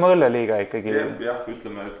harrastus. No ütleme õlleliiga ikkagi. Jah,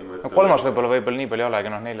 ütleme. No 3. võib-olla nii palju ei olegi,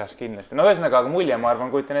 4. kindlasti. No ühesõnaga, aga mulje, ma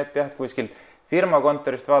arvan, kujutan ette jah, et kuskil firma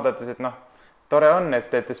kontorist vaadates, et noh, tore on, et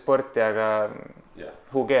teete sporti, aga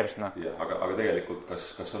who cares, noh. Aga tegelikult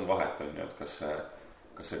kas on vahet, on ju, et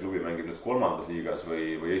kas see klubi mängib nüüd 3. liigas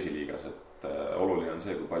või esiliigas, et oluline on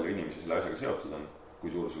see, kui palju inimesi selle asjaga seotud on, kui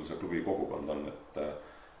suur sul see klubi kogukond on, et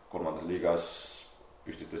 3. liigas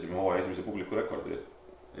püstitasime hooaja esimese publiku rekordi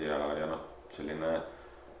ja noh, selline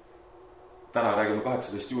täna räägime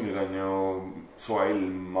 18 juunil on ju soe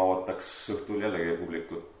ilm, ma ootaks õhtul jällegi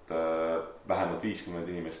publikut vähemalt 50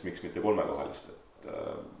 inimest, miks mitte 3-kohalist, et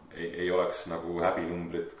ei oleks nagu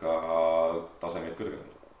häbinumbrid ka tasemeid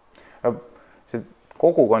kõrgemad. See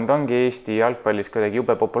kogukond ongi Eesti jalgpallis kuidagi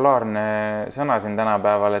jube populaarne sõna siin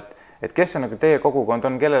tänapäeval, et kes on nagu teie kogukond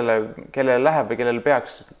on, kellele läheb või kellele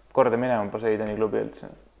peaks korda minema Poseidoni klubi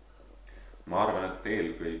üldse? Ma arvan, et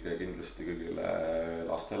eelkõige kindlasti kõigile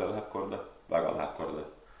lastele läheb korda, väga läheb korda.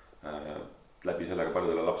 Läbi sellega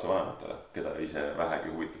paljudele lapsevanematele, keda ise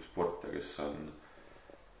vähegi huvitab sport ja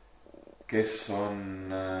kes on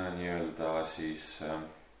nii-öelda siis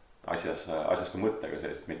asjas ka mõttega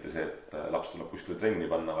sees, mitte see, et laps tuleb kuskile trenni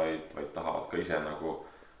panna, vaid tahavad ka ise nagu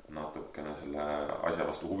natukene selle asja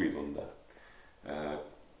vastu huvi tunda.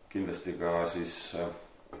 Kindlasti ka siis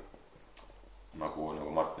nagu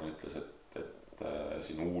Martin ütles, et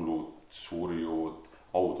siin Uulud, Surjud,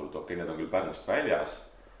 Audrud, okei, need on küll Pärnust väljas,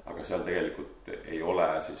 aga seal tegelikult ei ole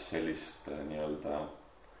siis sellist nii-öelda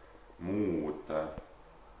muud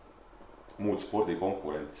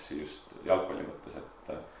spordikonkurentsi just jalgpalli mõttes,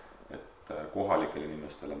 et kohalikele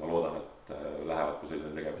inimestele ma loodan, et lähevad kui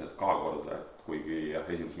selline tegemised ka korda, et kuigi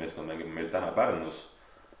esindusmeeskond mängib meil täna Pärnus,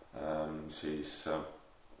 siis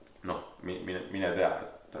noh, mine tea,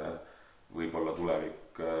 et võib-olla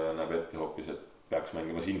tulevik näeb ette hoopis, et peaks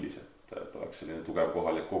mängima Sindis, et oleks selline tugev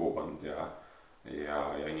kohalik kogukond ja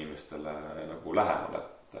inimestele nagu lähemal,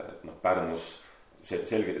 et noh, Pärnus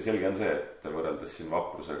selge on see, et võrreldes siin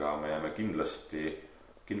Vaprusega me jääme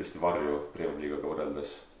kindlasti varju Premium Liigaga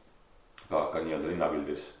võrreldes ka nii-öelda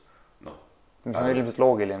linnapildis. No, mis on ilmselt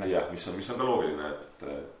loogiline. Jah, mis on ka loogiline, et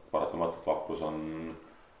paratamatult Vaprus on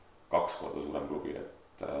 2 korda suurem klubi,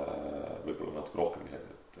 et võib-olla natuke rohkem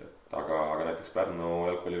isegi, aga näiteks Pärnu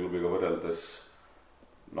jalgpalliklubiga võrreldes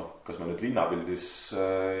noh, kas me nüüd linnapildis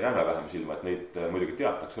jääme vähem silma, et neid muidugi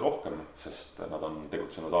teatakse rohkem, sest nad on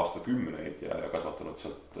tegutsenud aastakümneid ja kasvatanud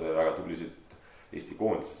sealt väga tublisid Eesti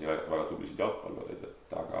koondised ja väga tublisid jalgpallurid,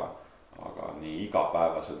 et aga nii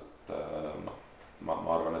igapäevaselt noh, ma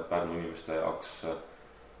arvan, et Pärnu inimeste jaoks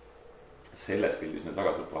selles pildis nüüd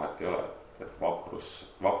väga suurt vahet ei ole, et Vaprus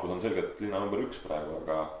on selgelt linna number 1 praegu,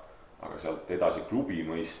 aga sealt edasi klubi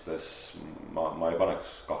mõistes ma ei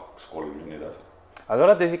paneks 2-3 ja nii edasi. Aga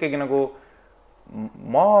olete ikkagi nagu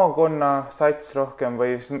maakonna sats rohkem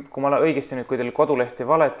või kui ma õigesti nüüd, kui teil kodulehti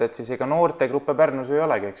valetad, siis ega noortegruppe Pärnus ei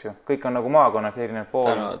olegi, eks ju? Kõik on nagu maakonnas erinev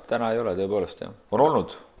pool. Täna ei ole tõepoolest, jah. On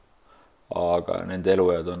olnud, aga nende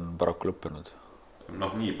eluajad on paraku lõppenud.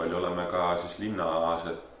 Noh, nii palju oleme ka siis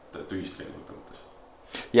linnaased ühistreeningute mõttes.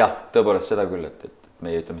 Jah, tõepoolest seda küll, et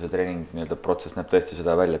meie ütleme, see treening nii-öelda protsess näeb tõesti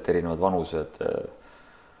seda välja, et erinevad vanused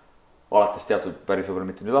alates teatud, päris võib-olla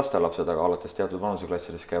mitte nüüd lastelapsed, aga alates teatud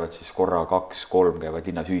vanuseklassides käivad siis korra 2-3 käivad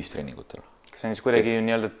linnas ühistreeningutel. Kas see on siis kuidagi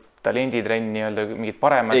nii-öelda talenditrenn, nii-öelda mingid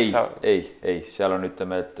paremad? Ei, seal on,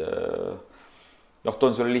 ütleme, et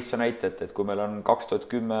toon sulle lihtsa näite, et kui meil on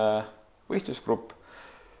 2010 võistlusgrupp,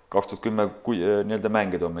 2010 nii-öelda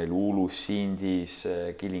mängid on meil Uulus, Sindis,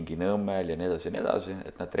 Kilingi-Nõmmel ja nii edasi,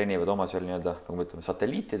 et nad treenivad oma seal nii-öelda, nagu me ütleme,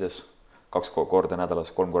 satelliitides 2 korda nädalas,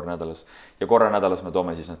 3 korda nädalas ja korra nädalas me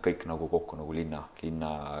toome siis nad kõik nagu kokku nagu linna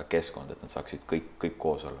keskkond, et nad saaksid kõik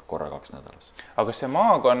koos olla korra 2 nädalas. Aga kas see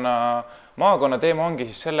maakonna teema ongi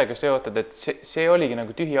siis sellega seotud, et see oligi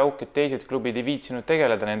nagu tühi auk, et teised klubid ei viitsinud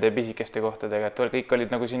tegeleda nende pisikeste kohtadega, et kõik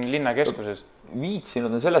olid nagu siin linnakeskuses?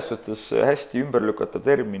 Viitsinud on selles suhtes hästi ümberlükatav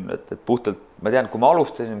termin, et puhtalt, ma tean, kui me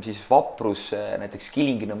alustasime, siis Vaprus näiteks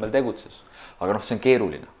Kilingi-Nõmmel tegutses. Aga see on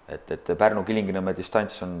keeruline, et Pärnu Kilingi-Nõmme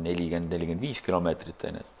distants on 40-45 kilomeetrit.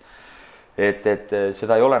 Et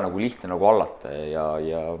seda ei ole nagu lihtne nagu allata ja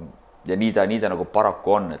nii ta nagu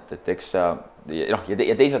paraku on, et eks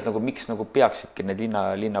ja teisalt nagu miks nagu peaksidki need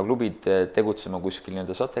linnaklubid tegutsema kuskil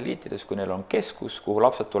nii-öelda satelliitides, kui neil on keskus, kuhu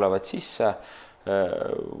lapsed tulevad sisse,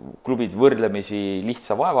 klubid võrdlemisi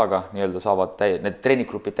lihtsa vaevaga nii-öelda saavad, need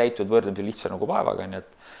treeninggrupid täituvad võrdlemisi lihtsa nagu vaevaga, nii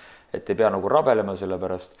et ei pea nagu rabelema selle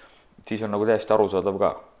pärast. Siis on nagu täiesti arusaadav ka.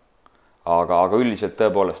 Aga üldiselt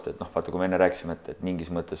tõepoolest, et vaata, kui me enne rääkisime, et mingis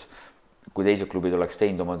mõttes, kui teised klubid oleks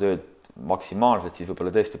teinud oma tööd maksimaalselt, siis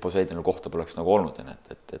võib-olla tõesti Poseidonil kohta poleks nagu olnud,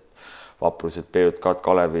 et Vaprused, PJK-d,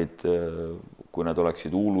 Kalevid, kui nad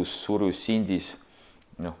oleksid Uulus, Surjus, Sindis,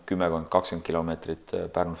 10-20 kilomeetrit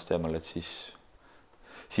Pärnust eemal, et siis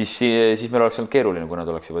siis meil oleks olnud keeruline, kui nad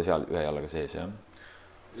oleks juba seal ühe jallaga sees, jah.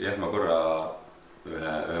 Jah, ma korra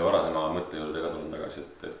ühe varasema mõtte juurde ka tulen tagasi,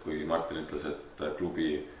 et kui Martin ütles, et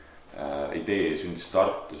klubi idee sündis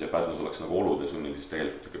Tartus ja Pärnus oleks nagu olude sunnil, siis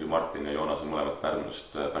tegelikult ikkagi Martin ja Joonas on mõlemad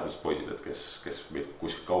Pärnust poisid, et kes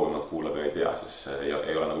kuskilt kauemalt kuulab ja ei tea, siis ei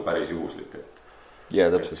ole nagu päris juhuslik, et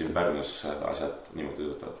siin Pärnus asjad niimoodi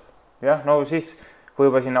töötavad. Jah, no siis, kui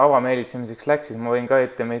juba sinna avameelitsemiseks läks, siis ma võin ka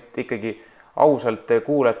ikkagi ausalt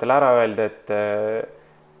kuulajatele ära öelda, et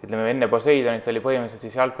ütleme, enne Poseidonit oli põhimõtteliselt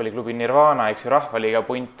siis jalgpalliklubi Nirvana, eks ju, rahvaliiga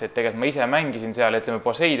punt, et tegelikult ma ise mängisin seal, ütleme,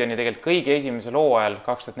 Poseidoni tegelikult kõige esimesel hooajal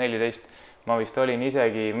 2014 ma vist olin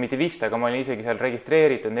isegi, mitte vist, aga ma olin isegi seal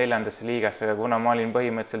registreeritud 4. liigasse, aga kuna ma olin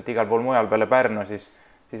põhimõtteliselt igal pool mujal peale Pärnu, siis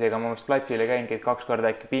ega ma vist platsile käingi 2 korda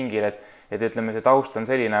äkki pingil, et ütleme, see taust on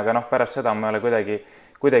selline, aga pärast seda ma ei ole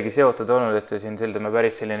kuidagi seotud olnud, et see siin ütleme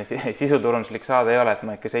päris selline sisuturunduslik saade ei ole, et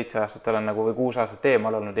ma ikka 7 aastat olen nagu või 6 aastat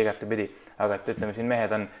eemal olnud igatepidi, aga et ütleme, siin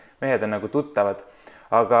mehed on nagu tuttavad.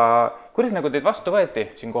 Aga kuidas nagu teid vastu võeti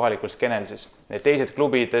siin kohalikul skeenel siis? Et teised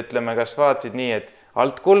klubid, ütleme, kas vaatasid nii, et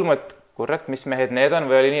alt kulm, et kurat, mis mehed need on,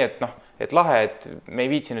 või oli nii, et et lahe, et me ei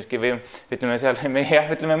viitsinudki või ütleme seal, me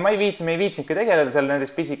ei viitsinudki tegeleda seal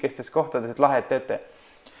nendes pisikestes kohtades, et lahe, et teete?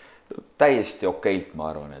 Täiesti okeilt,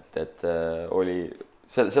 ma arvan, et oli...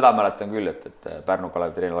 Seda mäletan küll, et Pärnu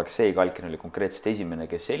Kalevi treener Aleksei Kalkin oli konkreetselt esimene,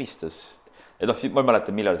 kes helistas. Et ma ei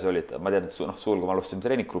mäletan, millal see oli. Ma tean, et suul, kui ma alustasime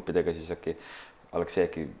treeninggruppidega, siis äkki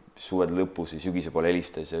Aleksei suved lõpus sügise poole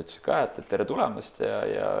helistas ja ütles ka, et tere tulemast ja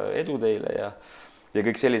edu teile ja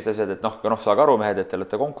kõik sellised asjad, et saage aru mehed, et te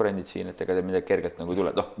olete konkurendid siin, et ega te midagi kergelt nagu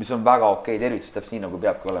tule. Mis on väga okei tervitus, täpselt nii, nagu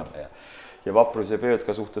peabki olema. Ja Vaprus ja PÖöd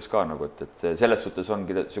ka suhtes ka, et selles suhtes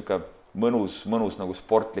ongi siuke mõnus nagu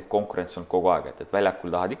sportlik konkurents on kogu aeg, et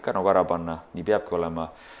väljakul tahad ikka nagu ära panna, nii peabki olema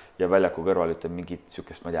ja väljaku kõrval ütleb mingit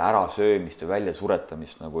siukest, ma ei tea, ärasöömist ja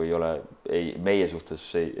väljasuretamist nagu ei ole, meie suhtes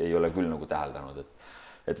ei ole küll nagu täheldanud,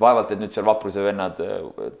 et vaevalt, et nüüd seal Vapruse vennad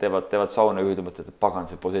teevad sauna juhid ja mõtled, et pagan,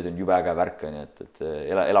 see Poseidon jube äge värk, et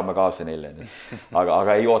elame kaasa neile,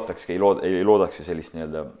 aga ei ootakski, ei loodaks sellist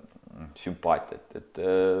nii-öelda sümpaatiat, et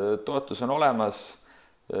toetus on olemas,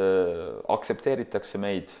 aksepteeritakse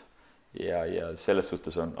meid ja selles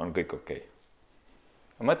suhtes on kõik okei.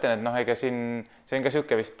 Ma mõtlen, et ega siin, see on ka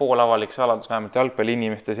siuke vist poolavalik saladus, vähemalt jalgpalli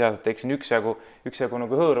inimeste seas, et eks siin üksjagu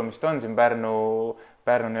nagu hõõrumist on siin Pärnu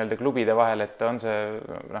nii-öelda klubide vahel, et on see,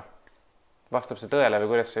 vastab see tõele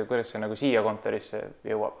või kuidas see nagu siia kontorisse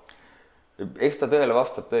jõuab? Eks ta tõele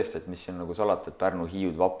vastab tõesti, et mis on nagu salata, et Pärnu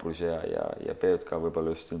Hiiud, Vaprus ja PÖöd ka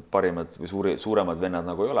võib-olla just parimad või suuremad vennad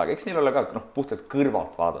nagu ei ole, aga eks neil ole ka puhtalt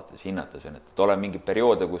kõrvalt vaadates, hinnates, et ole mingi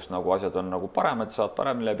perioode, kus nagu asjad on nagu paremad, saad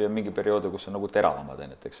paremini läbi ja mingi perioode, kus on nagu teravamad,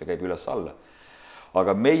 et eks see käib üles alla.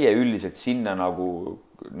 Aga meie üldiselt sinna nagu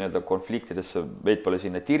nii-öelda konfliktidesse, meid pole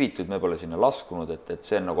sinna tiritud, me pole sinna laskunud, et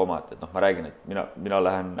see on nagu oma, et ma räägin, et mina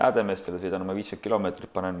lähen Äädemeestele, sõidan oma 50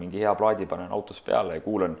 kilomeetrit, panen mingi hea plaadi, panen autos peale ja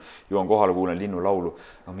jõuan kohale, kuulen linnulaulu.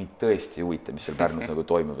 Mind tõesti ei huvita, mis seal Pärnus nagu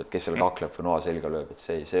toimub, et kes seal kakleb või noa selga lööb, et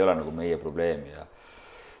see ei ole nagu meie probleem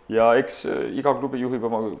ja eks iga klubi juhib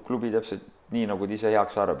oma klubi täpselt nii, nagu ta ise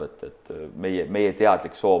heaks arvab, et meie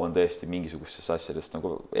teadlik soov on tõesti mingisugustest asjadest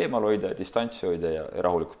nagu eemal hoida, distantsi hoida ja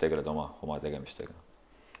rahulikult tegeleda oma tegemistega.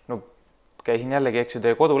 No käisin jällegi, eks ju,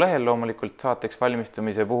 teie kodulehel loomulikult saateks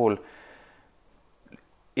valmistumise puhul.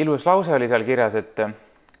 Ilus lause oli seal kirjas, et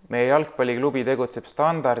meie jalgpalliklubi tegutseb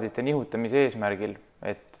standardite nihutamise eesmärgil,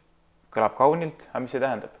 et kõlab kaunilt, aga mis see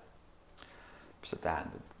tähendab? Mis see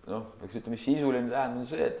tähendab? Eks ütleme, sisuline tähendab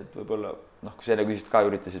see, et võib-olla, kui sa enne küsisid ka,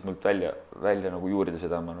 üritasid mult välja nagu juurida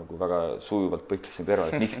seda, ma nagu väga sujuvalt põiklesin kõrval,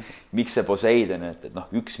 et miks see Poseidon, et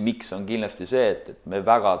üks miks on kindlasti see, et me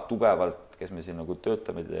väga tugevalt, kes me siin nagu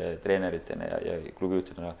töötame treeneritena ja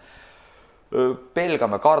klubijuhtidena,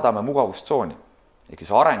 pelgame, kardame mugavustsooni. Ehk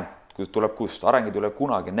siis areng tuleb kust? Areng ei tule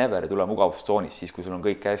kunagi, never ei tule mugavustsoonis, siis kui sul on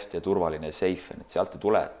kõik hästi ja turvaline ja safe, et sealt ei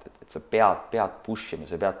tule, et sa pead pushima,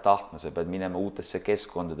 sa pead tahtma, sa pead minema uutesse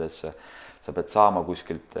keskkondadesse, sa pead saama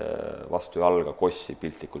kuskilt vastu jalga kossi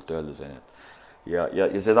piltlikult öeldes. Ja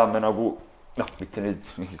seda me nagu, mitte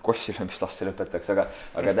nüüd kossile, mis laste lõpetaks, aga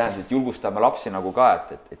tähendab, et julgustame lapsi nagu ka,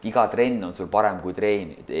 et iga trenn on sul parem kui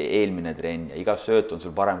eelmine trenn ja iga sööt on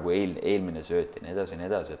sul parem kui eelmine sööt ja nii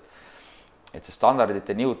edasi. Et see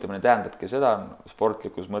standardite nihutamine tähendabki seda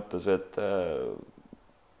sportlikus mõttes, et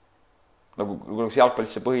nagu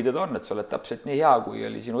jalgpallis see põhiteed on, et sa oled täpselt nii hea, kui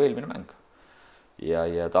oli sinu eelmine mäng.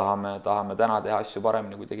 Ja tahame täna teha asju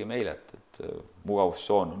paremini, kui tegi meile, et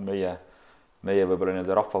mugavustsoon on meie võib-olla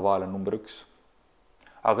nii-öelda rahva vahel on number 1.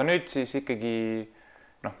 Aga nüüd siis ikkagi,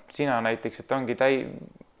 sina näiteks, et ongi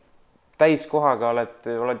täiskohaga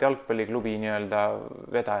oled jalgpalliklubi nii-öelda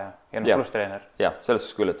vedaja ja pluss treener. Jah, selles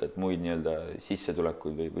suhtes küll, et muid nii-öelda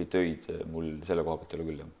sissetulekuid või töid mul selle koha pealt ei ole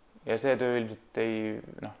küll. Ja see töö ilmselt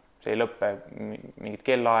see ei lõppe, mingid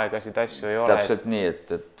kellaaegasid asju ei ole. Täpselt nii,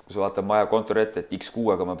 et kui sa vaatad maja kontori ette, et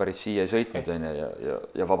X6-ga ma päris siia ei sõitnud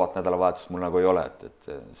ja vabat nädalavahetust mul nagu ei ole, et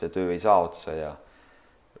see töö ei saa otsa ja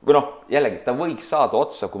või jällegi, ta võiks saada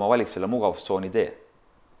otsa, kui ma valiks selle mugavustsooni tee.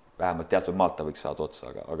 Vähemalt teatud maalt ta võiks saada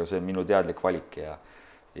otsa, aga see on minu teadlik valik ja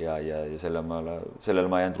sellele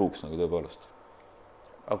ma jäänud ruuks nagu tõepoolest.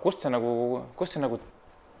 Aga kust see nagu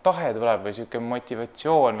tahe tuleb või siuke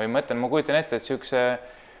motivatsioon või mõtlen, ma kujutan ette, et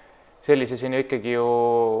sellise siin ju ikkagi ju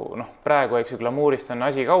praegu glamuurist on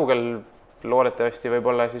asi kaugel, loodetavasti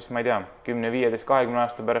võib-olla siis ma ei tea, 10, 15, 20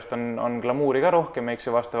 aasta pärast on glamuuri ka rohkem,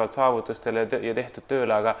 vastavalt saavutustele ja tehtud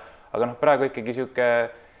tööle, aga praegu ikkagi siuke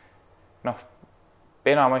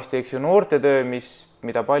enamasti noorte töö,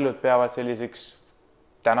 mida paljud peavad selliseks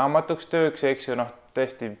tänamatuks tööks,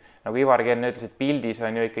 tõesti nagu Ivar Keelne ütles, et pildis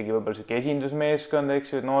on ju ikkagi võib-olla siuke esindusmeeskond,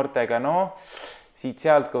 noortega,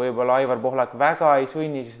 siit-sealt, kui võib-olla Aivar Pohlak väga ei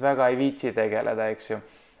sunni, siis väga ei viitsi tegeleda,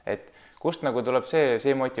 et kust nagu tuleb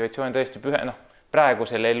see motivatsioon tõesti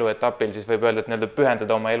praegusel eluetapil siis võib öelda, et nii-öelda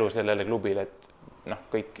pühendada oma elu sellele klubile, et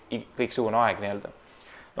kõik suune aeg nii-öelda.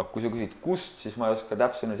 Kui sa küsid kust, siis ma ei oska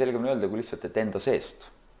täpsemini selgemini öelda, kui lihtsalt, et enda seest.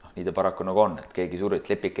 Nii ta paraku nagu on, et keegi suri, et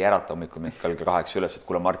lepike ärata hommikul kell 8 üles, et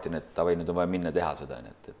kuule Martin, et ta või nüüd on vaja minna teha seda,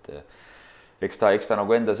 et eks ta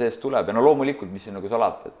nagu enda seest tuleb ja loomulikult, mis on nagu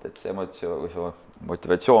salat, et see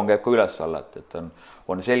motivatsioon käib ka üles-alla, et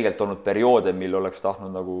on selgelt olnud perioode, mil oleks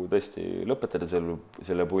tahtnud nagu tõesti lõpetada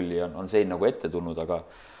selle pulli ja on sein nagu ette tulnud,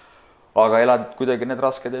 aga elad kuidagi need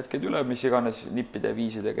rasked hetked üle, mis iganes nippide ja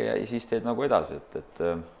viisidega ja siis teed nagu edasi,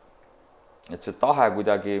 et see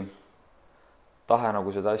tahe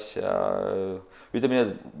nagu seda asja, ütleme nii,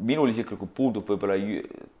 et minul isiklikult puudub võib-olla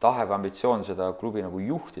tahe või ambitsioon seda klubi nagu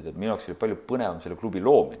juhtida, et minu jaoks oli palju põnevam selle klubi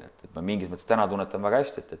loomine, et ma mingis mõttes täna tunnetan väga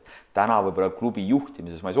hästi, et täna võib-olla klubi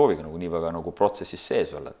juhtimises ma ei sooviga nagu nii väga nagu protsessis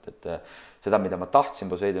sees olla, et seda, mida ma tahtsin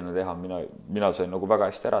Poseidonile teha, mina sain nagu väga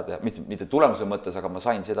hästi ära teha, mitte tulemuse mõttes, aga ma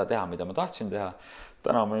sain seda teha, mida ma tahtsin teha.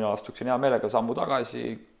 Täna mina astuksin hea meelega sammu tagasi,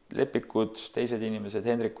 Lepikud, teised inimesed,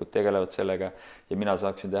 Hendrikud tegelevad sellega ja mina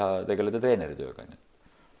saaksin tegeleda treeneri tööga.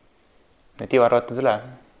 Et Ivar võtad üle?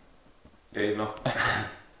 Ei,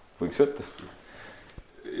 võiks võtta.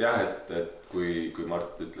 Jah, et kui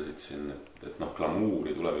Mart ütlesid siin, et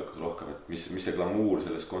glamuuri tulevikus rohkem, et mis see glamuur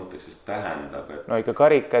selles kontekstis tähendab? Ikka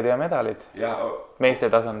karikad ja medalid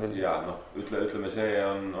meeste tasandil. Ja ütleme, see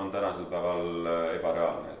on tänasel päeval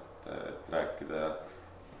ebareaalne, et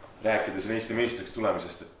rääkides Eesti meistriks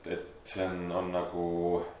tulemisest, et see on nagu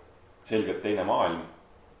selgelt teine maailm.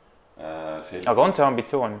 Aga on see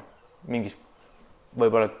ambitsioon mingis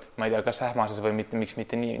võib-olla, ma ei tea, kas ähmases või miks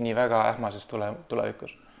mitte nii väga ähmases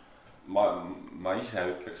tulevikus? Ma ise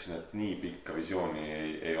ütleksin, et nii pikka visiooni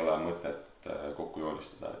ei ole mõtet kokku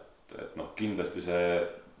joonistada, et kindlasti see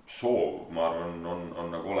soov, ma arvan,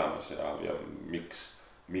 on nagu olemas ja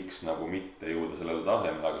miks nagu mitte jõuda sellele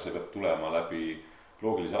tasemele, aga see peab tulema läbi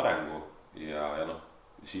loogilise arengu ja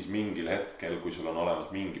siis mingil hetkel, kui sul on olemas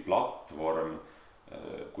mingi platvorm,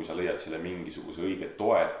 kui sa leiad selle mingisuguse õige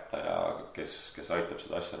toetaja, kes aitab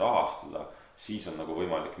seda asja rahastada, siis on nagu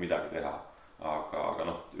võimalik midagi teha. Aga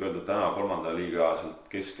öelda täna 3. liiga sealt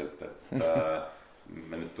keskelt, et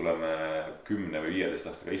me nüüd tuleme 10 või 15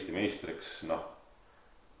 aastaga Eesti meistriks,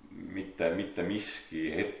 mitte miski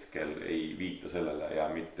hetkel ei viita sellele ja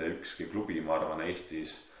mitte ükski klubi, ma arvan,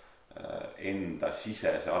 Eestis enda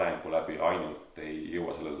sisese arengu läbi ainult ei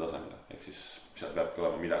jõua sellele tasemele. Ehk siis seal peabki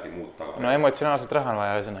olema midagi muud taga. Emotsionaalselt raha on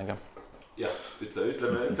vaja ühesõnaga. Jah,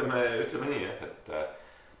 ütleme nii, et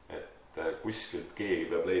kuskilt keegi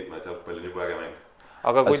peab leidma, et jalgpalli nii äge mäng.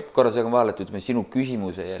 Aga korra seega vahel, et ütleme sinu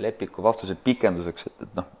küsimuse ja Lepiku vastuse pikenduseks,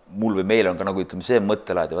 et mul või meil on ka nagu ütleme see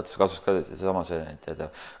mõttelaad ja vaata see kasus ka seesama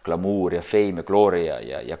glamuur ja fame ja glory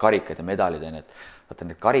ja karikad ja medalid. Vaata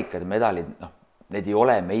need karikad ja medalid, need ei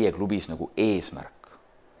ole meie klubis nagu eesmärk.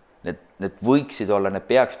 Need võiksid olla, need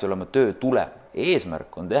peaksid olema töö tulem.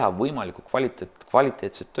 Eesmärk on teha võimaliku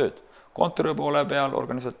kvaliteetset tööd. Kontori poole peal,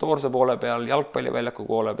 organisatoorse poole peal, jalgpalliväljaku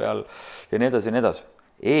poole peal ja nii edasi ja nii edasi.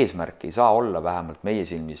 Eesmärk ei saa olla vähemalt meie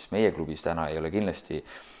silmis, meie klubis täna ei ole kindlasti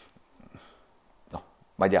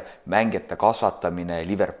ma ei tea, mängijate kasvatamine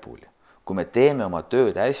Liverpooli. Kui me teeme oma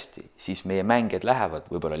tööd hästi, siis meie mängijad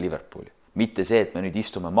lähevad võib-olla Liverpooli. Mitte see, et me nüüd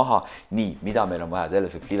istume maha, nii, mida meil on vaja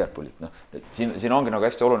telliseks Liverpoolit. Siin ongi nagu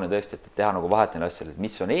hästi oluline tõesti, et teha nagu vahet neile asjale, et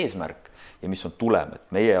mis on eesmärk ja mis on tulem.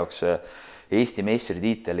 Et meie jaoks Eesti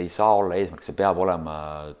meistritiitel ei saa olla eesmärk, see peab olema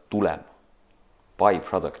tulem. By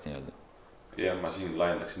product nii-öelda. ja ma siin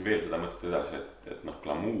laiendaksin veel seda mõtet edasi, et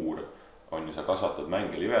glamuur on ju, sa kasvatad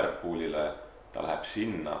mänge Liverpoolile, ta läheb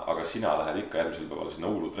sinna, aga sina lähed ikka järgmisel päeval sinna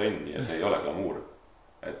huulutrenni ja see ei ole glamuur.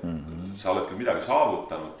 Et sa oled küll midagi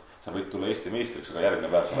saavutanud, sa võid tulla Eesti meistriks, aga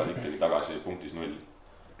järgmine päev sa oled ikkagi tagasi punktis 0.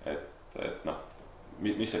 Et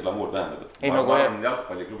mis see glamuur tähendab? Ma arvan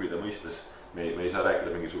jalgpalliklubide mõistes me ei saa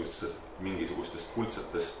rääkida mingisugustest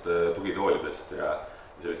kuldsetest tugitoolidest ja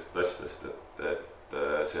sellistest asjadest, et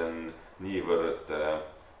see on niivõrd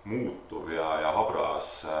muutuv ja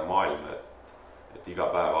habras maailm, et iga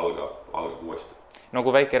päev algab uuesti. No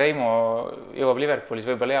kui väike Reimo jõuab Liverpoolis,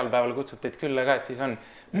 võib-olla heal päeval kutsub teid külla ka, et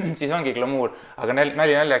siis ongi glamuur. Aga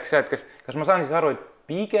nali naljaks see, et kas ma saan siis aru, et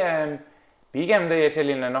pigem teie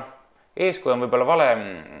selline, eeskuju on võib-olla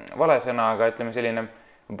vale sõna, aga ütleme selline,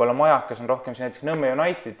 võib-olla majakas on rohkem see näiteks Nõmme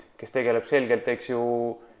United, kes tegeleb selgelt, eks ju,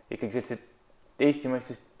 ikkagi sellised Eesti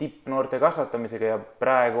mõistes tippnoorte kasvatamisega ja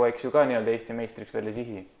praegu, eks ju, ka nii-öelda Eesti meistriks välja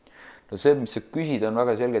sihi. No see, mis sa küsid, on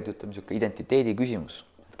väga selgelt, ütleme, identiteedi küsimus.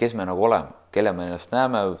 Kes me nagu oleme, kelle me ennast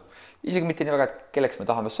näeme, isegi mitte nii väga, et kelleks me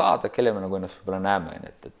tahame saada, kelle me nagu ennast võib-olla näeme.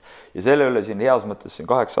 Ja selle üle siin heas mõttes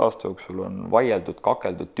 8 aasta jooksul on vaieldud,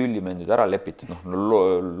 kakeldud, tüllimendud, ära lepitud,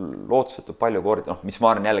 lootsetud palju kordi, mis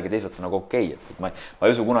ma arvan jällegi teisalt nagu okei. Ma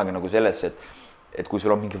ei usu kunagi nagu sellesse, et kui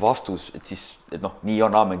sul on mingi vastus, et siis, nii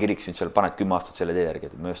on Aamen Kirik, seal paned 10 aastat selle tee järgi,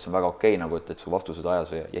 et minu arust on väga okei, nagu, et su vastused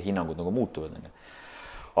ajas ja hinnangud nagu muutuvad.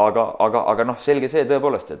 Aga selge see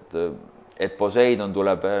tõepoolest, et Poseidon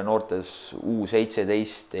tuleb noortes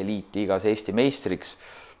U17 eliitliigas Eesti meistriks,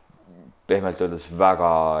 pehmelt öeldes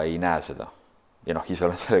väga ei näe seda. Ja ise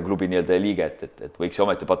olen selle klubi nii-öelda liige, et võiks ju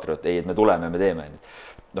ometi patrioot, ei, et me tuleme ja me teeme.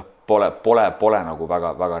 Pole nagu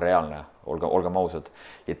väga reaalne, olgem ausad.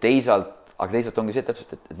 Ja teisalt ongi see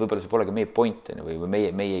täpselt, et võib-olla see polegi meie point või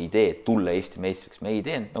meie idee tulla Eesti meistriks. Meie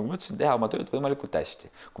idee on, nagu ma ütlesin, teha oma tööd võimalikult hästi.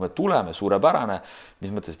 Kui me tuleme, suurepärane, mis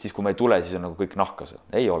mõttes, et siis kui me ei tule, siis on nagu kõik nahkas.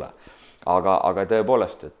 Ei ole. Aga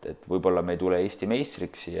tõepoolest, et võib-olla me ei tule Eesti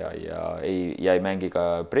meistriks ja ei mängi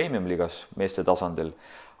ka premium-liigas meeste tasandil,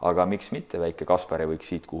 aga miks mitte väike Kaspar ei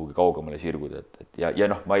võiks siit kuhugi kaugemale sirguda. Ja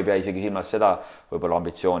ma ei pea isegi silmas seda võib-olla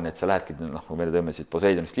ambitsiooni, et sa lähedki, kui meile tõime siit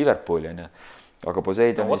Poseidonist Liverpooli, aga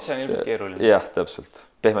Poseidonist... Otse on ilmselt keeruline. Jah, täpselt.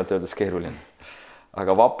 Pehmelt öeldes keeruline.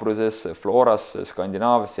 Aga Vapruses, Floras,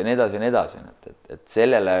 Skandinaavias ja nii edasi. Et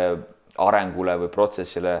sellele arengule või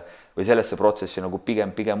protsessile või sellesse protsessi nagu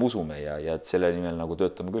pigem usume ja et selle nimel nagu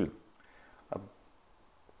töötame küll.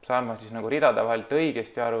 Saan ma siis nagu ridade vahelt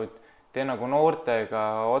õigesti aru, et te nagu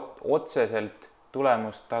noortega otseselt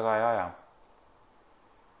tulemust taga ei aja?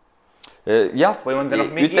 Jah, või on te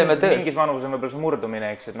mingis vanuses on võib-olla see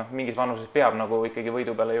murdumine, eks, et mingis vanuses peab nagu ikkagi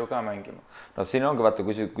võidu peale ju ka mängima. Siin ongi vaata,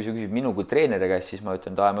 kui sa küsid minu kui treeneri käest, siis ma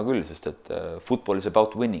ütlen, et ajame küll, sest et football is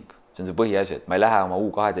about winning. See on see põhiasi, et ma ei lähe oma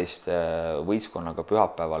U12 võistkonnaga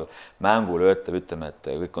pühapäeval mängule ütleme, et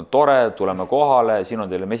kõik on tore, tuleme kohale, siin on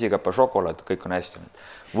teile mesikäpa šokolaad, kõik on hästi.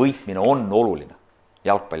 Võitmine on oluline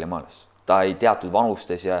jalgpallimaailmas. Ta ei teatud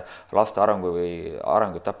vanustes ja laste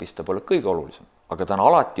arenguetapis ta pole kõige olulisem. Aga ta on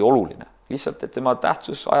alati oluline, lihtsalt, et tema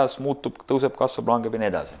tähtsus ajas muutub, tõuseb, kasvab, langeb ja nii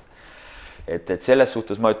edasi. Et selles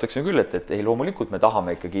suhtes ma ütleksin küll, et ei, loomulikult me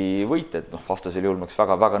tahame ikkagi võita, et vastasel juhul oleks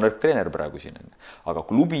väga nõrk treener praegu siin. Aga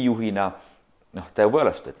klubijuhina,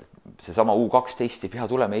 tõepoolest, et seesama U12 ei pea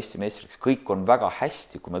tulema Eesti meistriks, kõik on väga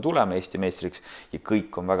hästi, kui me tuleme Eesti meistriks ja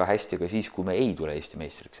kõik on väga hästi ka siis, kui me ei tule Eesti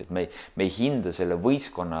meistriks. Et me ei hinda selle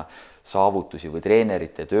võistkonna saavutusi või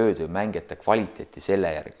treenerite tööd või mängijate kvaliteeti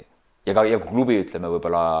selle järgi. Ja kui klubi ütleme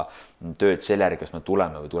võib-olla tööd selle järgi, kas me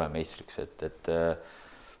tuleme või tuleme meistriks, et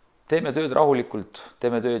teeme tööd rahulikult,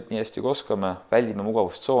 teeme tööd nii hästi kui oskame, väldime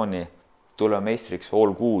mugavustsooni, tuleme meistriks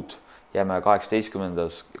all good, jääme 18.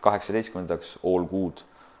 all good,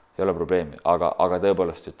 ei ole probleemi, aga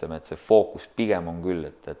tõepoolest ütleme, et see fookus pigem on küll,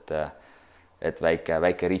 et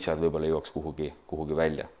väike Richard võib-olla jõuaks kuhugi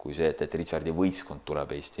välja, kui see, et Richardi võistkond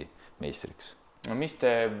tuleb Eesti meistriks. No mis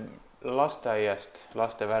te lasteaiast,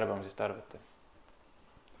 laste värbamisest arvate?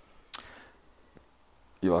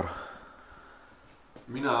 Ivar?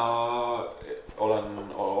 Mina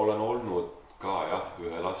olen olnud ka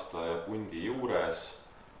ühe lasteaia pundi juures.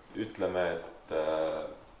 Ütleme, et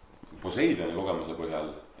Poseidoni kogemuse põhjal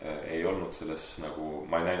ei olnud selles nagu,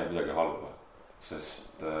 ma ei näinud midagi halba,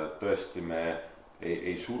 sest tõesti me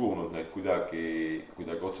ei surunud neid kuidagi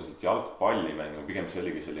otseselt jalgpalli mängima, pigem see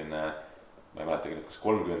oligi selline, ma ei mäletagi nüüd, kas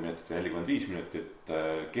 30 minutit või 45 minutit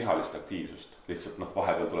kehalist aktiivsust. Lihtsalt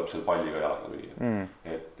vahepeal tuleb seal palliga jalaga lüüa.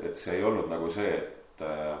 Et see ei olnud nagu see,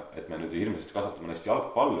 et me nüüd hirmsasti kasvatame neist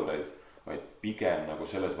jalgpallureid, vaid pigem nagu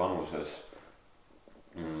selles vanuses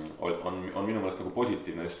on minu meelest nagu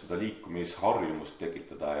positiivne just seda liikumisharjumust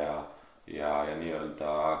tekitada ja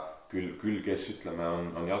nii-öelda küll kes ütleme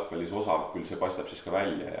on jalgpallis osav, küll see paistab siis ka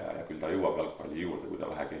välja ja küll ta jõuab jalgpalli juurde, kui ta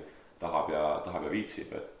vähegi tahab ja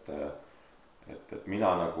viitsib, et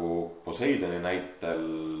mina nagu Poseidoni näitel,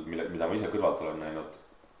 mida ma ise kõrvalt olen näinud,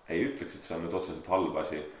 ei ütleks, et see on nüüd otseselt halb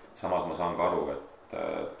asi. Samas ma saan ka aru, et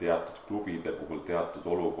teatud klubide puhul teatud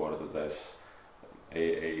olukordades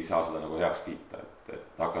ei saa seda nagu heaks kiita,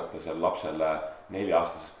 et hakata seal lapsele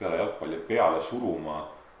 4-aastasest peale jalgpalli peale suruma,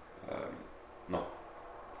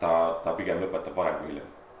 ta pigem lõpetab varem kui hiljem.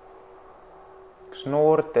 Kas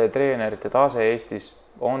noorte treenerite tase Eestis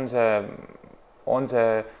on see,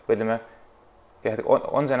 või ütleme,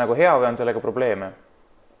 on see nagu hea või on sellega probleeme?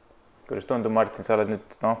 Kuidas tundub, Martin, sa oled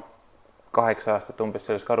nüüd 8 aastat umbes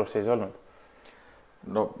selles karusseis olnud?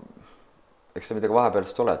 No, eks see midagi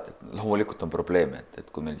vahepealist ole, et loomulikult on probleeme, et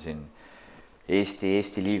kui meil siin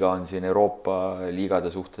Eesti liiga on siin Euroopa liigade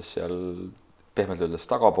suhtes seal pehmelt öeldes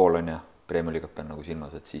tagapool on ja Premier League'at pean nagu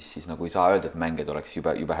silmas, et siis nagu ei saa öelda, et mängijad oleks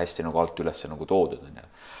jube hästi nagu alt üles nagu toodud on ja.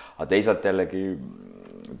 Aga teisalt jällegi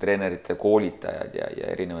treenerite koolitajad ja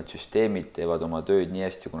erinevad süsteemid teevad oma tööd nii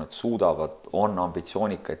hästi, kui nad suudavad, on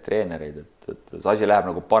ambitsioonikaid treenereid, et asi läheb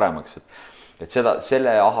nagu paremaks, et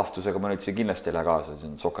selle ahastusega ma nüüd kindlasti ei lähe kaasa,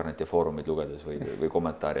 see on Sokkerneti foorumid lugedes või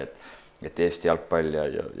kommentaari, et Eesti jalgpall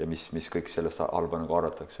ja mis kõik sellest halba nagu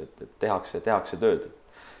arvatakse, et tehakse tööd.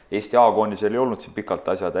 Eesti A-koondisel ei olnud siin pikalt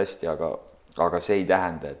asjad hästi, aga see ei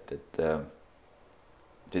tähenda,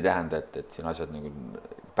 et siin asjad nagu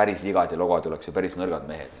päris ligad ja logad oleks ja päris nõrgad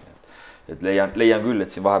mehed. Et leian küll,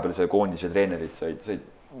 et siin vahepeal see koondise treenerid said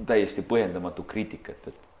täiesti põhjendamatu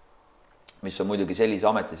kriitikat, mis on muidugi sellise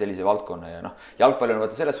ameti, sellise valdkonna ja jalgpalli on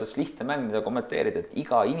vaata selles suhtes lihtne mäng, mida kommenteerida, et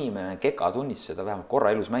iga inimene keka tunnis seda vähemalt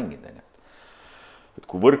korra elus mängida. Et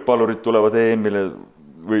kui võrkpallurid tulevad EM-ile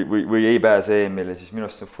või ei pääse EM-ile, siis minu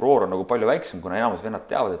arust see furoor on nagu palju väiksem, kuna enamus vennad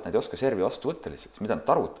teavad, et nad ei oska servi vastu võtta lihtsalt, mida nad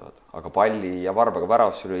tarvutavad. Aga palli ja varbaga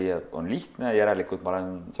väravasse lüüa on lihtne, järelikult ma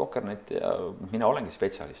olen Sokkernet ja mina olengi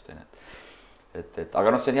spetsialist.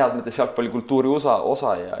 Aga see on heas mõttes jalgpallikultuuri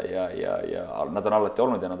osa ja nad on alati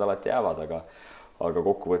olnud ja nad alati jäävad, aga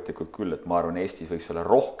kokkuvõtlikult küll, et ma arvan, Eestis võiks olla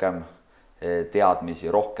rohkem teadmisi,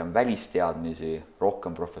 rohkem välisteadmisi,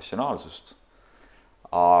 rohkem professionaalsust,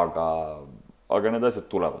 aga need asjad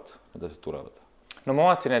tulevad. No ma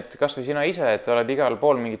vaatasin, et kas või sina ise, et oled igal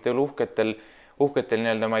pool mingitel uhketel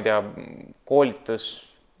nii-öelda, ma ei tea,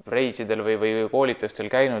 koolitusreisidel või koolitustel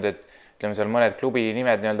käinud, et ütleme seal mõned klubi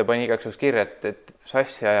nimed nii-öelda pani igaks juhuks kirja, et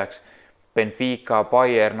sassi ajaks Benfica,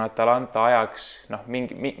 Bayern, Atalanta ajaks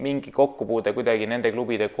mingi kokkupuude kuidagi nende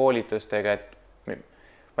klubide koolitustega, et ma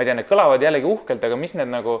ei tea, need kõlavad jällegi uhkelt, aga mis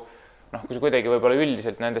need nagu kui sa kuidagi võib-olla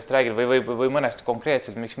üldiselt nendest räägid või mõnest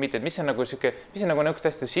konkreetselt, miks mitte, et mis see nagu niisugust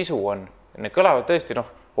hästi sisu on? Need kõlavad tõesti,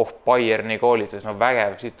 Bayerni koolitus,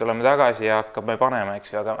 vägev, siit tuleme tagasi ja hakkame panema,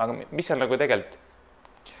 eks ju, aga mis seal nagu tegelikult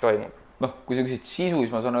toimub? Kui sa küsid sisu,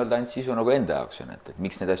 siis ma saan öelda ainult sisu nagu enda jaoks, et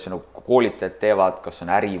miks need asju nagu koolitajad teevad, kas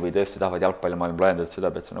on äri või tõesti tahavad jalgpallimaailma laiendada,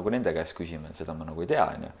 seda pead sa nagu nende käest küsima, seda ma nagu ei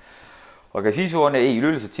tea, Aga sisu on,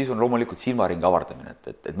 üleüldiselt sisu on loomulikult silmaringi avardamine,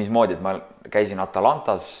 et mismoodi, et ma käisin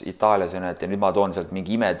Atalantas Itaalias ja nüüd ma toon sealt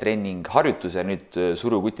mingi imetrenning harjutuse ja nüüd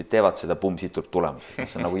surukutid teevad seda, siit tuleb tulemus.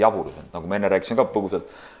 See on nagu jaburus, nagu ma enne rääkisin ka põgusalt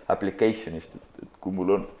applicationist, et kui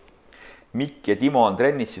mul on Mikk ja Timo on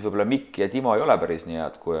trennis, siis võib-olla Mikk ja Timo ei ole päris nii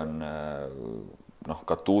head, kui on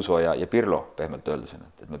Gattuso ja Pirlo pehmelt öeldes,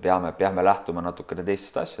 et me peame lähtuma natukene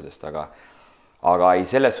teistest asjadest, aga ei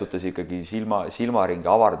selles suhtes ikkagi silmaringi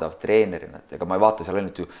avardav treenerina, et ega ma ei vaata seal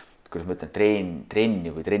ainult ju, kuidas ma ütlen, trenni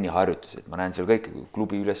või trenniharjutusi, et ma näen seal kõik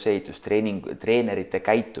klubi ülesehitust, treenerite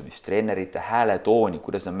käitumist, treenerite hääletooni,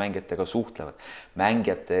 kuidas nad mängijatega suhtlevad,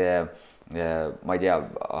 mängijate, ma ei tea,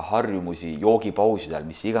 harjumusi joogipausidel,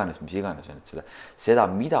 mis iganes, et seda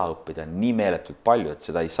mida õppida on nii meeletult palju, et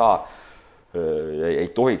seda ei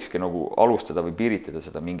tohikski nagu alustada või piiritada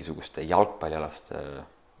seda mingisuguste jalgpallialaste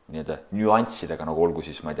nüanssidega, nagu olgu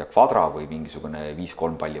siis, ma ei tea, kvadra või mingisugune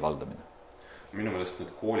 5-3 palli valdamine. Minu meelest need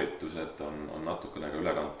koolitused on natukene ka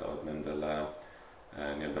ülekantavad nendele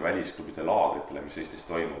nii-öelda välisklubide laagritele, mis Eestis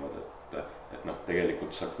toimuvad, et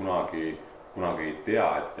tegelikult sa kunagi ei tea,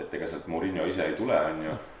 et ega sealt Mourinho ise ei tule, on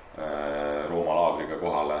ju, Rooma laagriga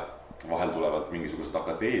kohale, vahel tulevad mingisugused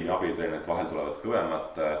akadeemia abitreenerid, vahel tulevad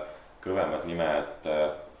kõvemad nimed,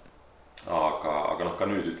 aga ka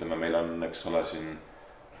nüüd ütleme, meil on, eks ole, siin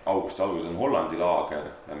augusti alguses on Hollandi laager,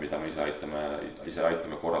 mida me ise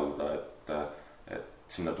aitame korraldada, et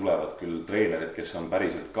sinna tulevad küll treenerid, kes on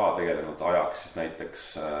päriselt ka tegelenud ajaks, siis näiteks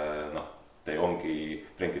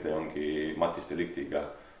Frenkie de Jongi, Mattis Deliktiga,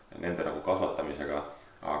 nende nagu kasvatamisega,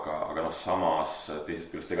 aga samas teisest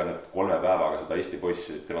küljest ega need 3 päevaga seda Eesti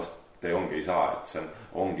poissi, temast te ongi ei saa, et see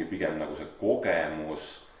ongi pigem nagu see kogemus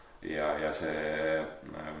ja see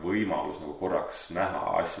võimalus nagu korraks näha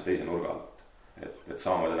asja teise nurga alt. Et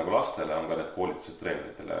samamoodi nagu lastele on ka need koolitused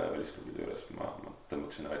treeneritele välisklubide juures, ma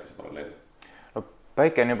tõmbaks sinna väikese paralleeli. No,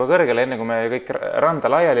 päike on juba kõrgel, enne kui me kõik randa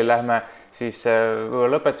laiali lähme, siis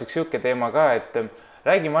lõpetuseks siuke teema ka, et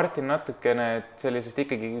räägi Martin natukene sellisest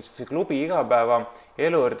ikkagi klubi igapäeva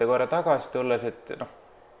elu juurde korra tagasi tulles,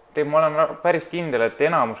 et ma olen päris kindel, et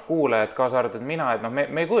enamus kuulajad, kaasa arvatud mina, et me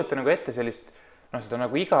ei kujuta nagu ette sellist, seda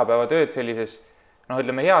nagu igapäevatööd sellises,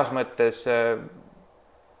 ütleme heas mõttes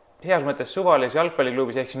suvalises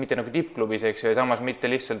jalgpalliklubis, ehk siis mitte nagu tippklubis, eks ju, ja samas mitte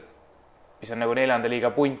lihtsalt, mis on nagu 4. liiga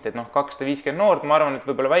punt, et 250 noort, ma arvan, et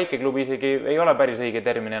võib-olla väike klubi isegi ei ole päris õige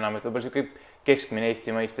termin enam, et võib-olla see keskmine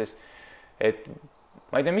Eesti mõistes. Et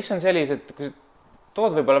ma ei tea, mis on sellised, kui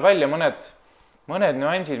tood võib-olla välja mõned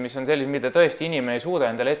nüansid, mis on sellised, mida tõesti inimene ei suuda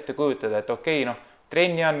endale ette kujutada, et okei,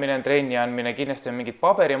 trenni andmine, kindlasti on mingit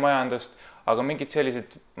paberimajandust, aga mingid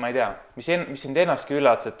sellised, ma ei tea, mis sind ennastki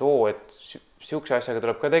üllatas, et siukse asjaga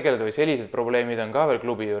tuleb ka tegeleda või sellised probleemid on ka veel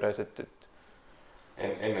klubi juures, et...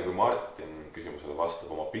 Enne kui Martin küsimusele vastab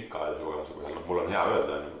oma pikaajalise kogemuse põhjal, mul on hea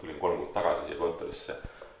öelda, ma tulin 3 kuud tagasi siia kontorisse.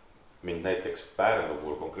 Mind näiteks Pärnu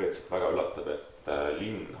puhul konkreetselt väga üllatab, et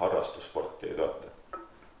linn harrastussporti ei toeta.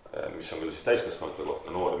 Mis on küll siis täiskasvanute kohta,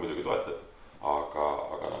 noori muidugi toetab, aga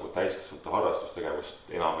nagu täiskasvanute harrastustegevust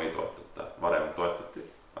enam ei toetata. Varem toetati,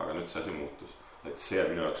 aga nüüd see asi muutus. Et see on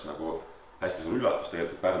minu jaoks nagu hästi suur üllatus,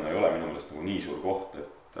 tegelikult Pärnu ei ole minu meelest nagu nii suur koht,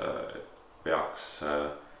 et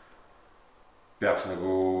peaks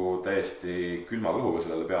nagu täiesti külma kõhuga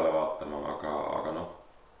sellele peale vaatama, aga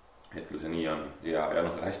hetkel see nii on. Ja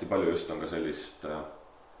hästi palju just on ka sellist,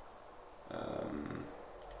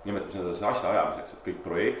 nimetame seda asja ajamiseks, et kõik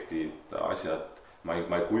projektid, asjad, ma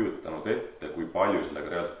ei kujutanud ette, kui palju sellega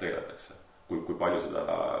reaalselt tegeletakse, kui palju seda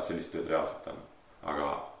sellist tööd reaalselt on. Aga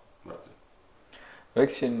Martin?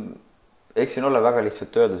 Eks siin ole väga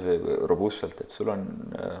lihtsalt öeldes või robustselt, et sul on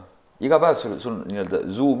iga päev sul nii-öelda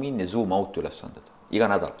zoom in ja zoom out ülesanded, iga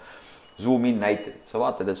nädal. Zoom in näited, sa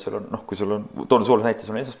vaatad, et sul on, kui sul on, toon sulle näite,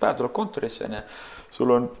 sul on esmaspäev, tuleb kontorisse,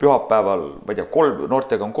 sul on pühapäeval, ma ei tea,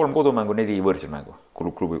 noortega on 3 kodumängu, 4 võõrsilmängu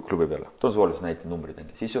klubi peale. Toon sulle näite numbrid.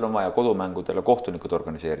 Siis sul on vaja kodumängudele kohtunikud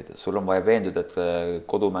organiseerida. Sul on vaja veenduda, et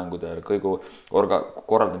kodumängudele kõigu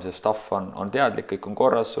korraldamise staff on teadlik, kõik on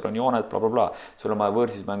korras, sul on jooned, bla, bla, bla. Sul on vaja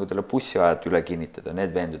võõrsilmängudele bussiajad üle kinnitada,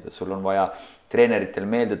 need veenduda. Sul on vaja treeneritel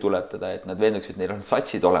meelde tuletada, et nad veenduksid, neil on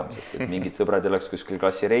satsid olemas, et mingid sõbrad oleks kuskil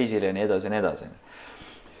klassireisil ja nii edasi.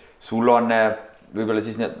 Sul on võib-olla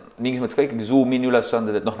siis mingis mõttes ka ikkagi zoom in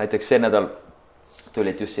ülesanded, et näiteks see nädal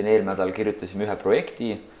tuli, et just siin eelmine nädal kirjutasime ühe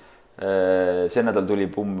projekti, see nädal tuli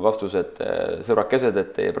vastus, et sõbrakesed,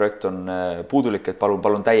 et teie projekt on puudulik, et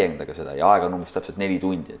palun täiendage seda ja aega on umbes täpselt 4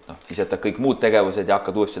 tundi, et siis jätad kõik muud tegevused ja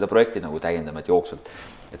hakkad uuesti seda projekti nagu täiendama, et jooksvalt,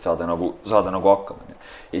 et saada nagu hakkama.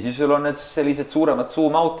 Ja siis sul on need sellised suuremad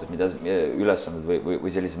zoom out'id, mida ülesanded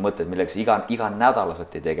või sellised mõtted, millega iga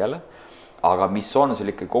nädalaselt ei tegele, aga mis on sul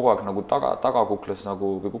ikkagi kogu aeg nagu tagakuklas nagu,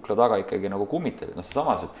 või kukla taga ikkagi nagu kummitab. See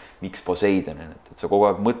samas, et miks Poseidon, et sa kogu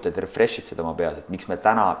aeg mõtled, refresh'id seda oma peas, et miks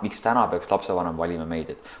täna peaks lapsevanem valima meid,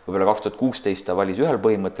 et võib-olla 2016 ta valis ühel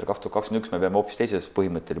põhimõttel, 2021 me peame hoopis teises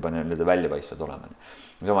põhimõttel juba nii-öelda väljapaistvad olema.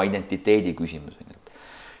 Sama identiteedi küsimus.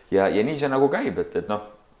 Ja nii see nagu käib, et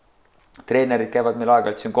treenerid käivad meil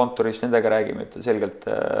aeg-ajalt siin kontoris, nendega räägime, et selgelt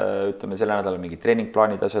ütleme selle nädala mingid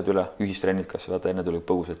treeningplaanid asjad üle, ühistreenid, kas vaata enne tuli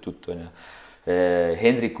põgusalt juttu.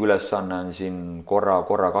 Hendriku ülesanne on siin korra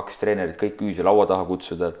 2 treenerit kõik ühise laua taha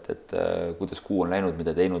kutsuda, et kuidas kuu on läinud,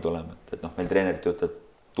 mida teinud oleme. Et meil treenerid ütlevad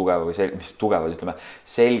tugevad, ütleme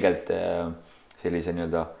selgelt sellise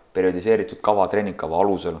nii-öelda periodiseeritud treeningkava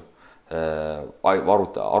alusel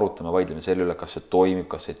arutame, vaidleme selle üle, kas see toimib,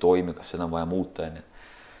 kas ei toimi, kas seda on vaja muuta.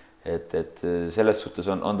 Et selles suhtes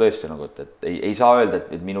on tõesti nagu, et ei saa öelda,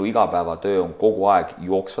 et minu igapäevatöö on kogu aeg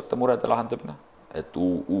jooksvate murede lahendamine, et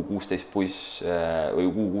U16 buss või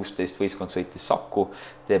U16 võistkond sõitis Sakku,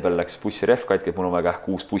 tee peal läks bussi rehv katki, et mul on vaja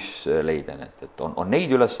uus buss leida, et on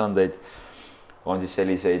neid ülesandeid, on siis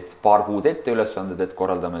selliseid paar kuud ette ülesanded, et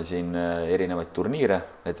korraldame siin erinevaid turniire,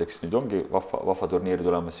 näiteks nüüd ongi vahva turniir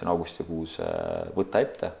tulemas siin augustikuus võtta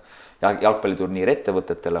ette, jalgpalliturniir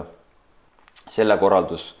ettevõtetele, selle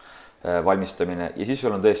korraldus valmistamine ja siis sul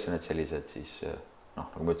on tõesti need sellised siis,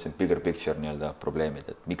 nagu ma ütlesin, bigger picture nii-öelda probleemid,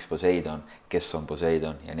 et miks Poseidon, kes on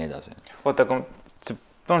Poseidon ja nii edasi. Oota, kui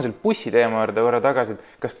toon selle bussi teema juurde korra tagasi,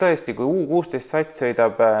 kas tõesti, kui U16 sats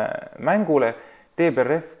sõidab mängule,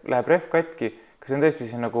 läheb rehv katki, kas on tõesti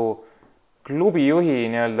siis nagu klubijuhi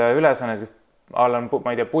nii-öelda ülesanne,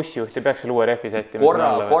 ma ei tea, bussijuht ei peaks seal uue rehvi sättima.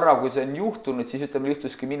 Korra, kui see on juhtunud, siis ütleme,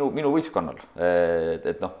 juhtuski minu võistkonnal.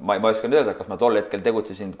 Et noh, ma ei oskan öelda, kas ma tol hetkel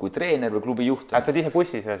tegutsesin kui treener või klubi juht. Et sa oled ise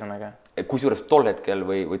bussis ühesõnaga? Kusjuures tol hetkel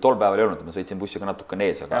või tol päeval ei olnud, ma sõitsin bussiga natuke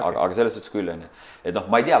ees, aga selles suhtes küll on. Et noh,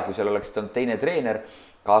 ma ei tea, kui seal oleks teine treener,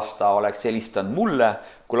 kas ta oleks helistanud mulle,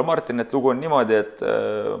 kuule Martin, et lugu on niimoodi, et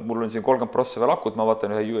mul on siin 30 prossa veel akut, ma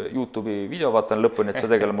vaatan ühe YouTube'i video, vaatan lõpuni, et sa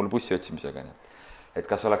tegele mul bussi otsimisega. Et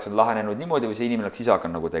kas oleks lahenenud niimoodi või see inimene oleks ise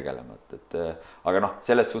hakanud nagu tegelema. Aga noh,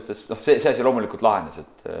 selles suhtes, see asi loomulikult lahenes,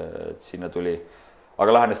 et sinna tuli,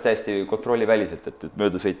 aga lahenes täiesti kontrolli väliselt, et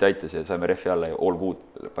mööda sõita aitas ja saime rehvi alla ja all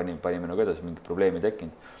good, panime nagu edasi, mingi probleemi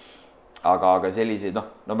tekkinud. Aga selliseid,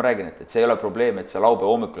 no ma räägin, et see ei ole probleem, et sa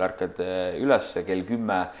laupäeva hommikul ärkad üles kell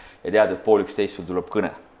 10 ja tead, et 11:30 sul tuleb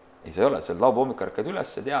kõne. Ei, see ei ole, sa laupäeva hommikul ärkad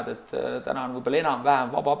üles ja tead, et täna on võib-olla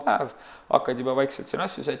enam-vähem vaba päev, hakkad juba vaikselt siin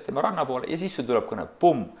asju sättima ranna poole ja siis sul tuleb kõne,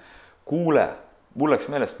 pumm, kuule, mul läks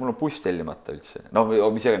meelest, mul on buss tellimata üldse. No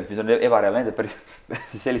mis on ebareaalne nende päris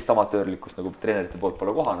sellist amatöörlikkust nagu treenerite poolt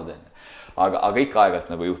pole kohanud. Aga ikka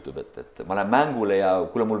aegalt nagu juhtub, et ma lähen mängule ja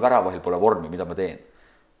kuule, mul väravahil pole vormi, mida ma teen.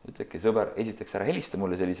 Ütleki, sõber, esiteks ära helista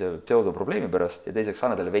mulle sellise pseudoprobleemi pärast ja teiseks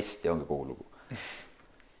anna talle vest ja ongi kogu lugu.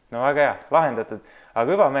 No väga hea, lahendatud. Aga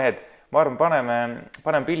hüva mehed, ma arvan,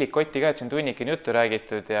 paneme pillid kotti ka, et siin tunnikin juttu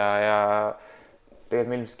räägitud ja tegelikult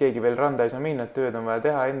meil ilmselt keegi veel randa ei saa minna, et tööd on vaja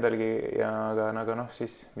teha endalgi ja aga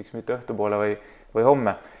siis miks mitte õhtupoole või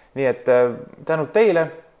homme. Nii et tänud teile,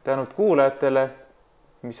 tänud kuulajatele,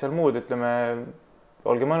 mis seal muud, ütleme,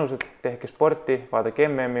 olge mõnusad, tehke sporti, vaadake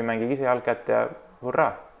MM-i, mängige ise jalgkätt ja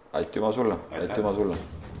hurraa! Aitüma sulle.